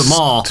connected to the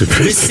mall,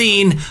 this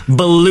scene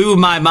blew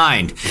my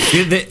mind.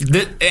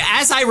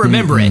 As I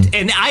remember it,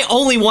 and I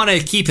only want to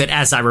keep it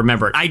as I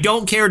remember it. I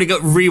don't care to go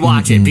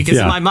rewatch it because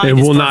in my mind it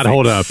will not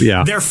hold up.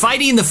 Yeah, they're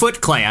fighting the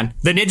Foot Clan,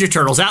 the Ninja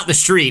Turtles, out in the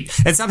street,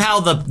 and somehow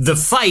the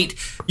fight,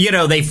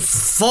 they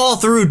fall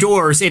through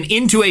doors and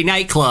into a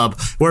nightclub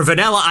where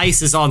Vanilla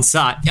Ice is on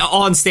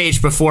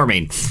stage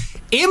performing.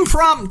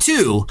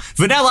 Impromptu,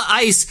 Vanilla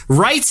Ice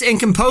writes and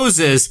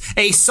composes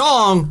a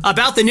song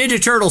about the Ninja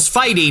Turtles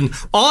fighting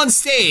on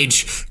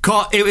stage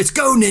called it's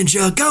Go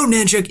Ninja, Go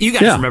Ninja. You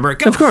guys remember it?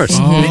 Go. Of course.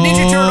 The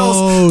Ninja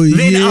Turtles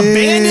then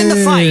abandon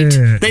the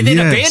fight. They then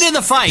abandon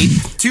the fight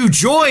to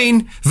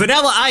join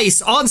Vanilla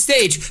Ice on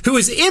stage, who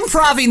is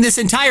improvising this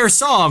entire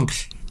song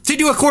to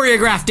do a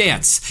choreographed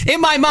dance.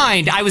 In my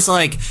mind, I was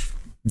like,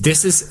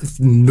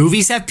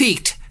 movies have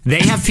peaked.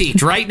 They have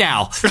peaked right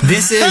now.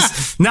 This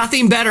is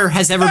nothing better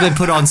has ever been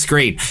put on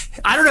screen.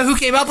 I don't know who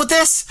came up with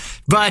this,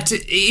 but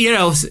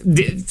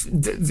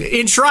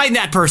enshrine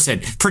that person,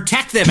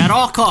 protect them at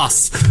all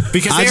costs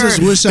because they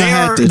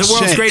are the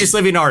world's greatest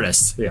living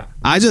artists. Yeah,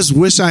 I just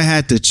wish I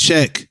had to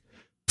check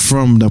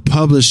from the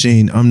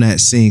publishing on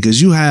that scene,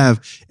 because you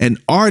have an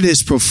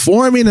artist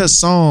performing a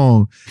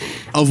song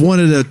of one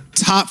of the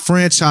top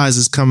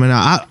franchises coming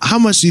out. How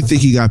much do you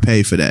think he got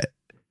paid for that?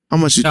 How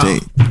much you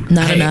think?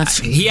 Not enough.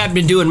 He hadn't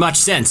been doing much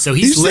since, so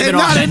he's living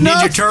off that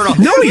Ninja Turtle.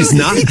 No, he's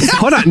not.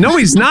 Hold on. No,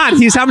 he's not.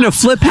 He's having to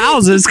flip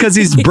houses because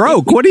he's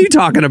broke. What are you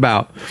talking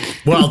about?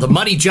 Well, the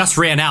money just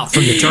ran out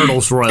from the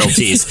Turtles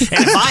royalties.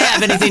 And if I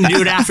have anything to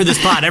do after this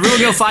pod, everyone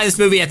go find this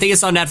movie. I think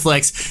it's on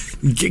Netflix.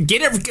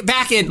 Get it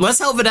back in. Let's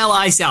help Vanilla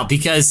Ice out,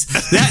 because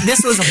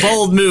this was a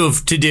bold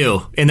move to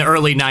do in the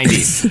early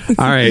 90s.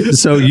 All right.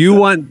 So you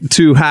want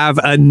to have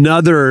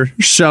another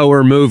show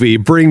or movie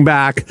bring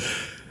back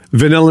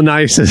Vanilla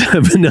Ice's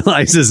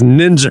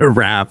Ninja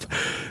Rap,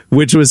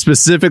 which was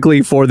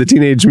specifically for the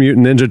Teenage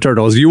Mutant Ninja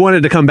Turtles. You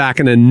wanted to come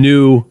back in a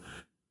new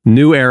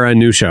era,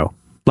 new show,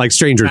 like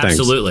Stranger Things.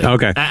 Absolutely.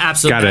 Okay.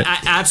 Absolutely.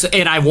 Got it.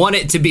 And I want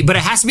it to be, but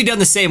it has to be done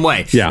the same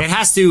way. Yeah. It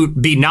has to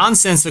be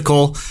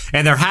nonsensical,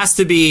 and there has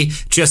to be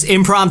just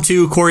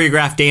impromptu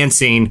choreographed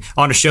dancing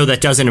on a show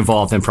that doesn't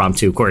involve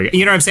impromptu choreograph.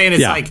 You know what I'm saying?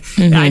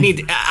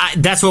 It's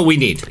that's what we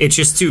need. It's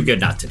just too good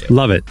not to do.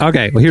 Love it.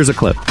 Okay. Well, here's a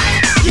clip.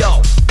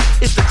 Yo.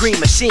 It's the Green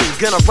Machine,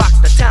 gonna rock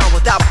the town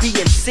without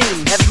being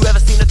seen. Have you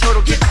ever seen a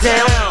turtle get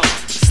down?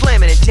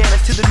 Slamming and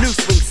jamming to the new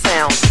swing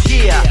sound.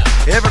 Yeah,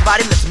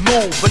 everybody let's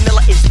move.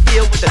 Vanilla is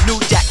ill with the new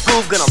jack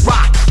groove. Gonna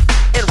rock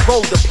and roll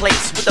the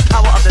place with the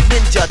power of the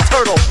Ninja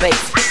Turtle bass.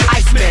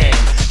 Iceman,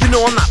 you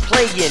know I'm not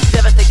playing.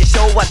 Devastate the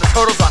show what the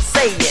turtles are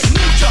saying.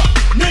 Ninja,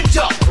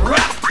 ninja,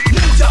 rap.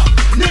 Ninja,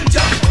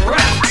 ninja,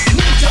 rap.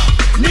 Ninja,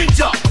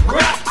 ninja,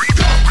 rap.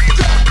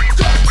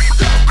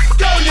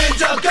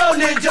 Go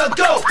Ninja,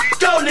 go!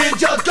 Go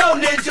Ninja, go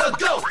Ninja,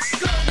 go!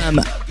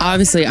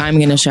 Obviously, I'm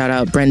going to shout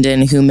out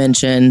Brendan, who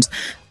mentioned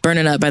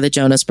Burnin' Up by the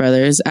Jonas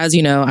Brothers. As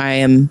you know, I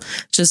am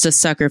just a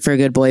sucker for a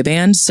good boy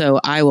band, so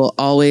I will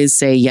always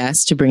say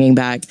yes to bringing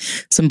back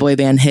some boy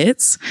band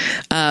hits.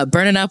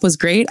 Burnin' Up was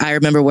great. I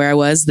remember where I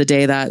was the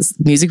day that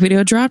music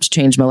video dropped,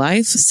 changed my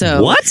life.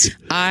 So what?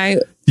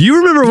 You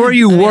remember where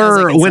you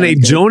were when a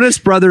Jonas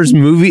Brothers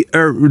movie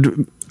or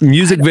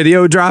music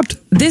video dropped?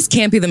 This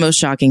can't be the most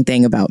shocking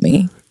thing about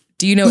me.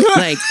 Do you know,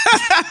 like,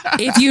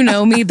 if you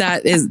know me,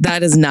 that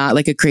is not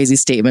like a crazy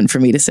statement for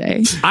me to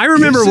say. I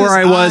remember where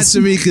I was to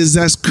me because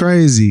that's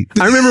crazy.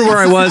 I remember where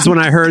I was when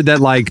I heard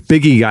that like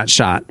Biggie got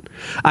shot.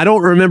 I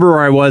don't remember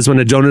where I was when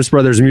a Jonas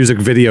Brothers music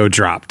video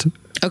dropped.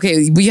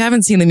 Okay, we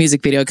haven't seen the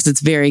music video because it's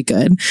very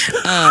good.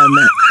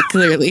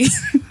 Clearly,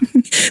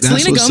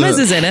 Selena Gomez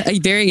is in it. A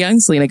very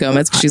young Selena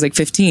Gomez because she's like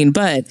 15,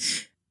 but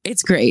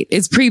it's great.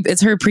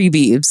 It's her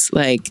pre-Beebs.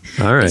 Like,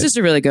 all right. It's just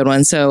a really good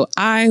one. So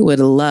I would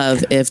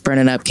love if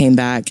Burnin' Up came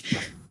back.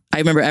 I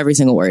remember every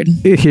single word.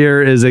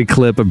 Here is a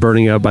clip of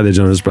Burning Up by the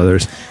Jonas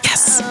Brothers.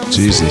 Yes.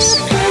 Jesus.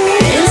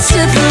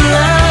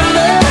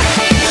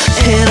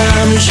 And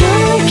I'm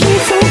drinking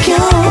from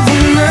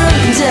going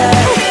under.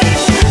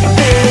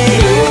 Baby,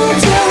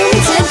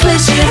 you don't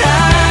push it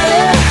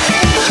harder.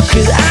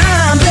 'Cause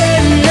I'm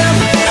burning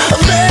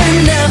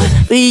up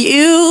for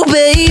you,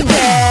 baby.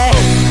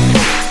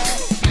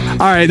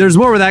 All right, there's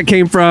more where that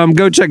came from.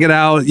 Go check it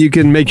out. You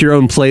can make your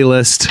own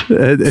playlist.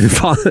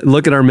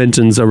 Look at our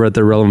mentions over at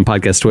the Relevant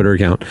Podcast Twitter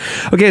account.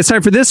 Okay, it's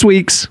time for this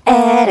week's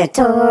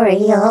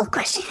editorial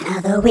question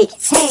of the week.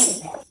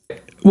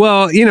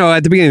 Well, you know,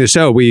 at the beginning of the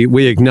show,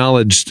 we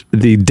acknowledged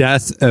the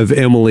death of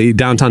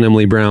downtown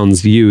Emily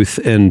Brown's youth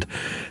and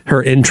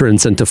her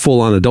entrance into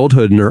full-on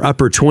adulthood in her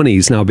upper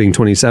 20s, now being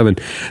 27.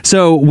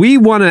 So we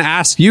want to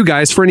ask you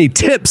guys for any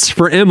tips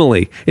for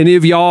Emily. Any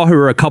of y'all who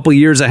are a couple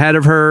years ahead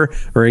of her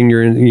or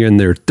you're in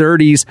their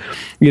 30s,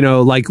 you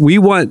know, like we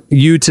want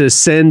you to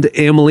send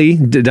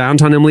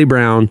downtown Emily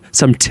Brown,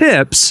 some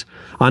tips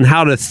on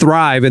how to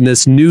thrive in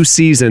this new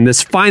season,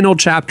 this final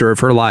chapter of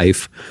her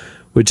life,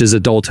 which is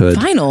adulthood.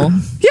 Final?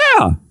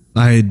 Yeah.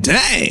 Like,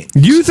 dang.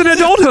 Youth and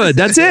adulthood.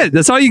 That's it.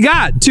 That's all you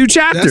got. 2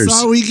 chapters.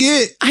 That's all we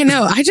get. I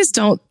know. I just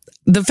don't.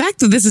 The fact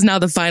that this is now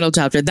the final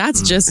chapter,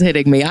 that's just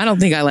hitting me. I don't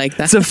think I like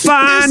that. It's a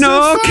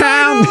final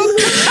count.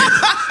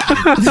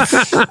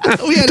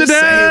 We had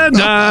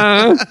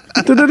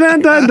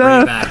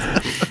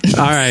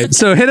All right.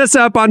 So hit us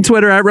up on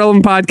Twitter at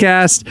Relevant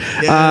Podcast.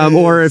 Yes.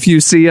 Or if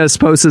you see us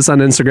post this on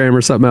Instagram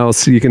or something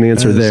else, you can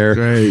answer there.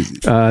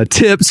 Great.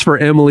 Tips for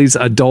Emily's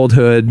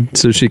adulthood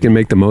so she can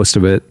make the most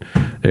of it.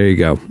 There you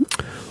go.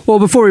 Well,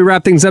 before we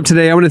wrap things up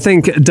today, I want to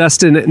thank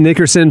Dustin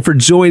Nickerson for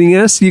joining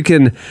us. You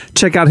can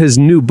check out his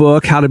new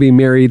book, How to Be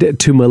Married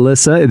to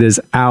Melissa. It is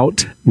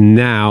out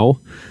now.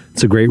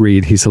 It's a great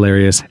read. He's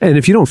hilarious. And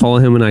if you don't follow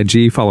him on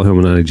IG, follow him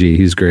on IG.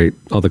 He's great.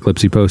 All the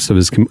clips he posts of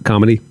his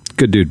comedy.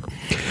 Good dude.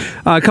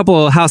 A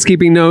couple of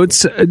housekeeping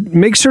notes.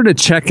 Make sure to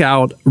check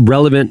out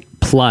Relevant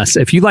Plus.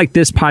 If you like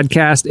this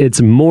podcast,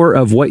 it's more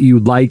of what you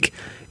like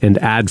and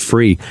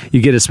ad-free.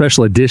 You get a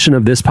special edition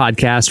of this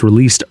podcast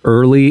released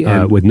early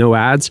with no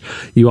ads.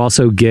 You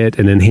also get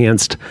an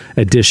enhanced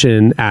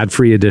edition,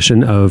 ad-free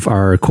edition of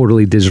our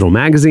quarterly digital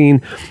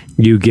magazine.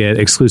 You get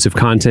exclusive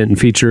content and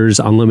features,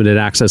 unlimited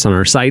access on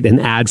our site,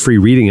 and ad-free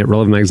reading at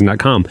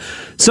relevantmagazine.com.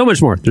 So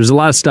much more. There's a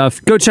lot of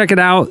stuff. Go check it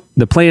out.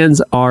 The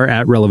plans are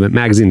at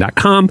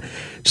relevantmagazine.com.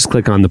 Just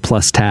click on the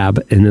Plus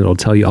tab, and it'll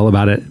tell you all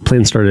about it.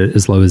 Plans start at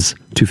as low as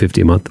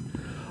 $250 a month.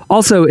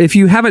 Also, if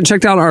you haven't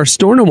checked out our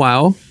store in a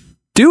while,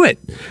 do it.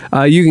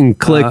 You can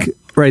click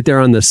right there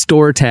on the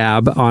store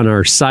tab on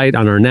our site,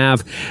 on our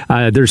nav.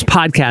 There's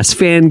podcast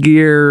fan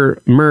gear,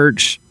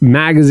 merch,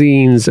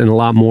 magazines, and a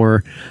lot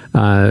more.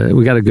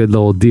 We got a good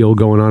little deal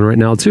going on right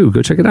now, too.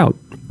 Go check it out.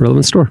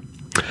 Relevant Store.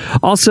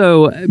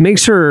 Also, make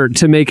sure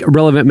to make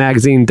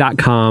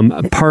relevantmagazine.com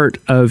a part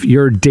of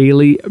your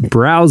daily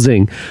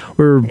browsing.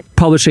 We're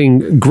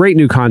publishing great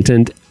new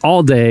content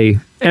all day,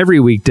 every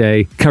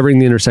weekday, covering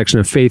the intersection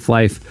of faith,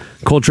 life,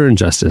 culture, and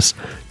justice.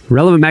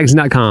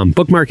 relevantmagazine.com.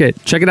 Bookmark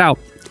it. Check it out.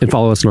 And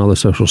follow us on all the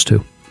socials,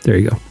 too. There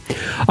you go.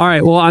 All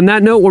right. Well, on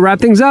that note, we'll wrap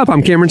things up.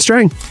 I'm Cameron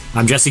Strang.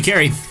 I'm Jesse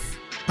Carey.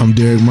 I'm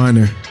Derek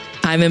Miner.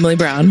 I'm Emily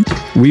Brown.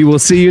 We will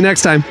see you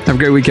next time. Have a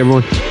great week,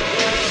 everyone.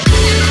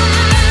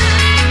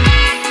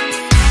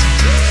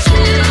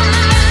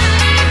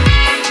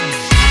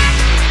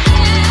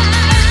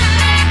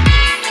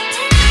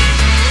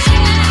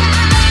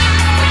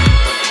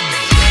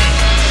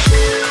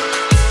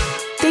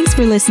 Thanks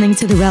for listening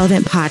to the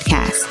Relevant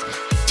Podcast.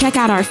 Check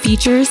out our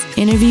features,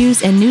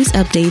 interviews, and news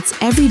updates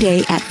every day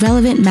at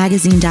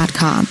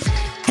relevantmagazine.com.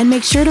 And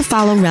make sure to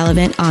follow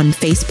Relevant on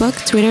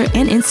Facebook, Twitter,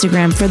 and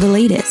Instagram for the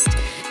latest.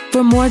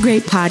 For more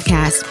great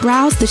podcasts,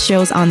 browse the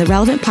shows on the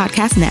Relevant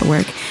Podcast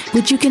Network,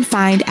 which you can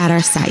find at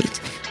our site.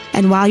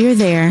 And while you're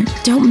there,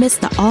 don't miss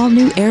the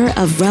all-new era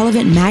of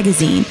Relevant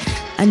Magazine.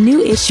 A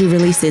new issue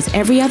releases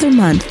every other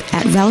month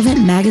at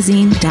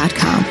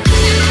relevantmagazine.com.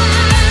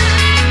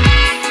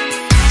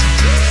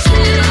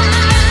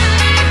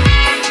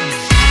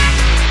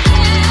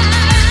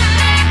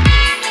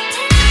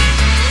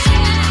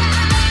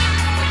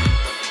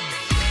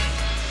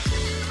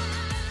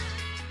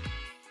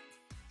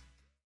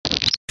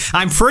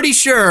 I'm pretty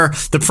sure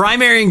the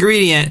primary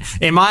ingredient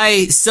in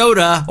my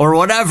soda or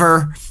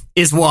whatever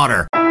is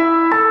water.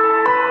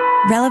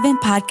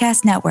 Relevant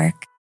Podcast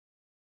Network.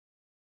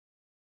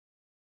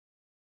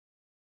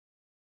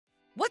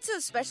 What's so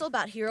special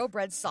about Hero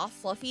Bread's soft,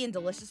 fluffy, and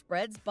delicious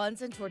breads,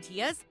 buns, and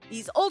tortillas?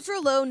 These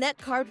ultra-low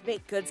net-carb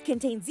baked goods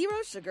contain zero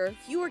sugar,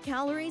 fewer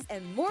calories,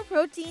 and more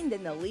protein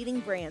than the leading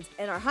brands,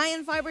 and are high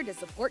in fiber to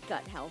support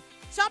gut health.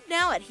 Shop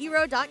now at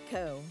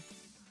hero.co.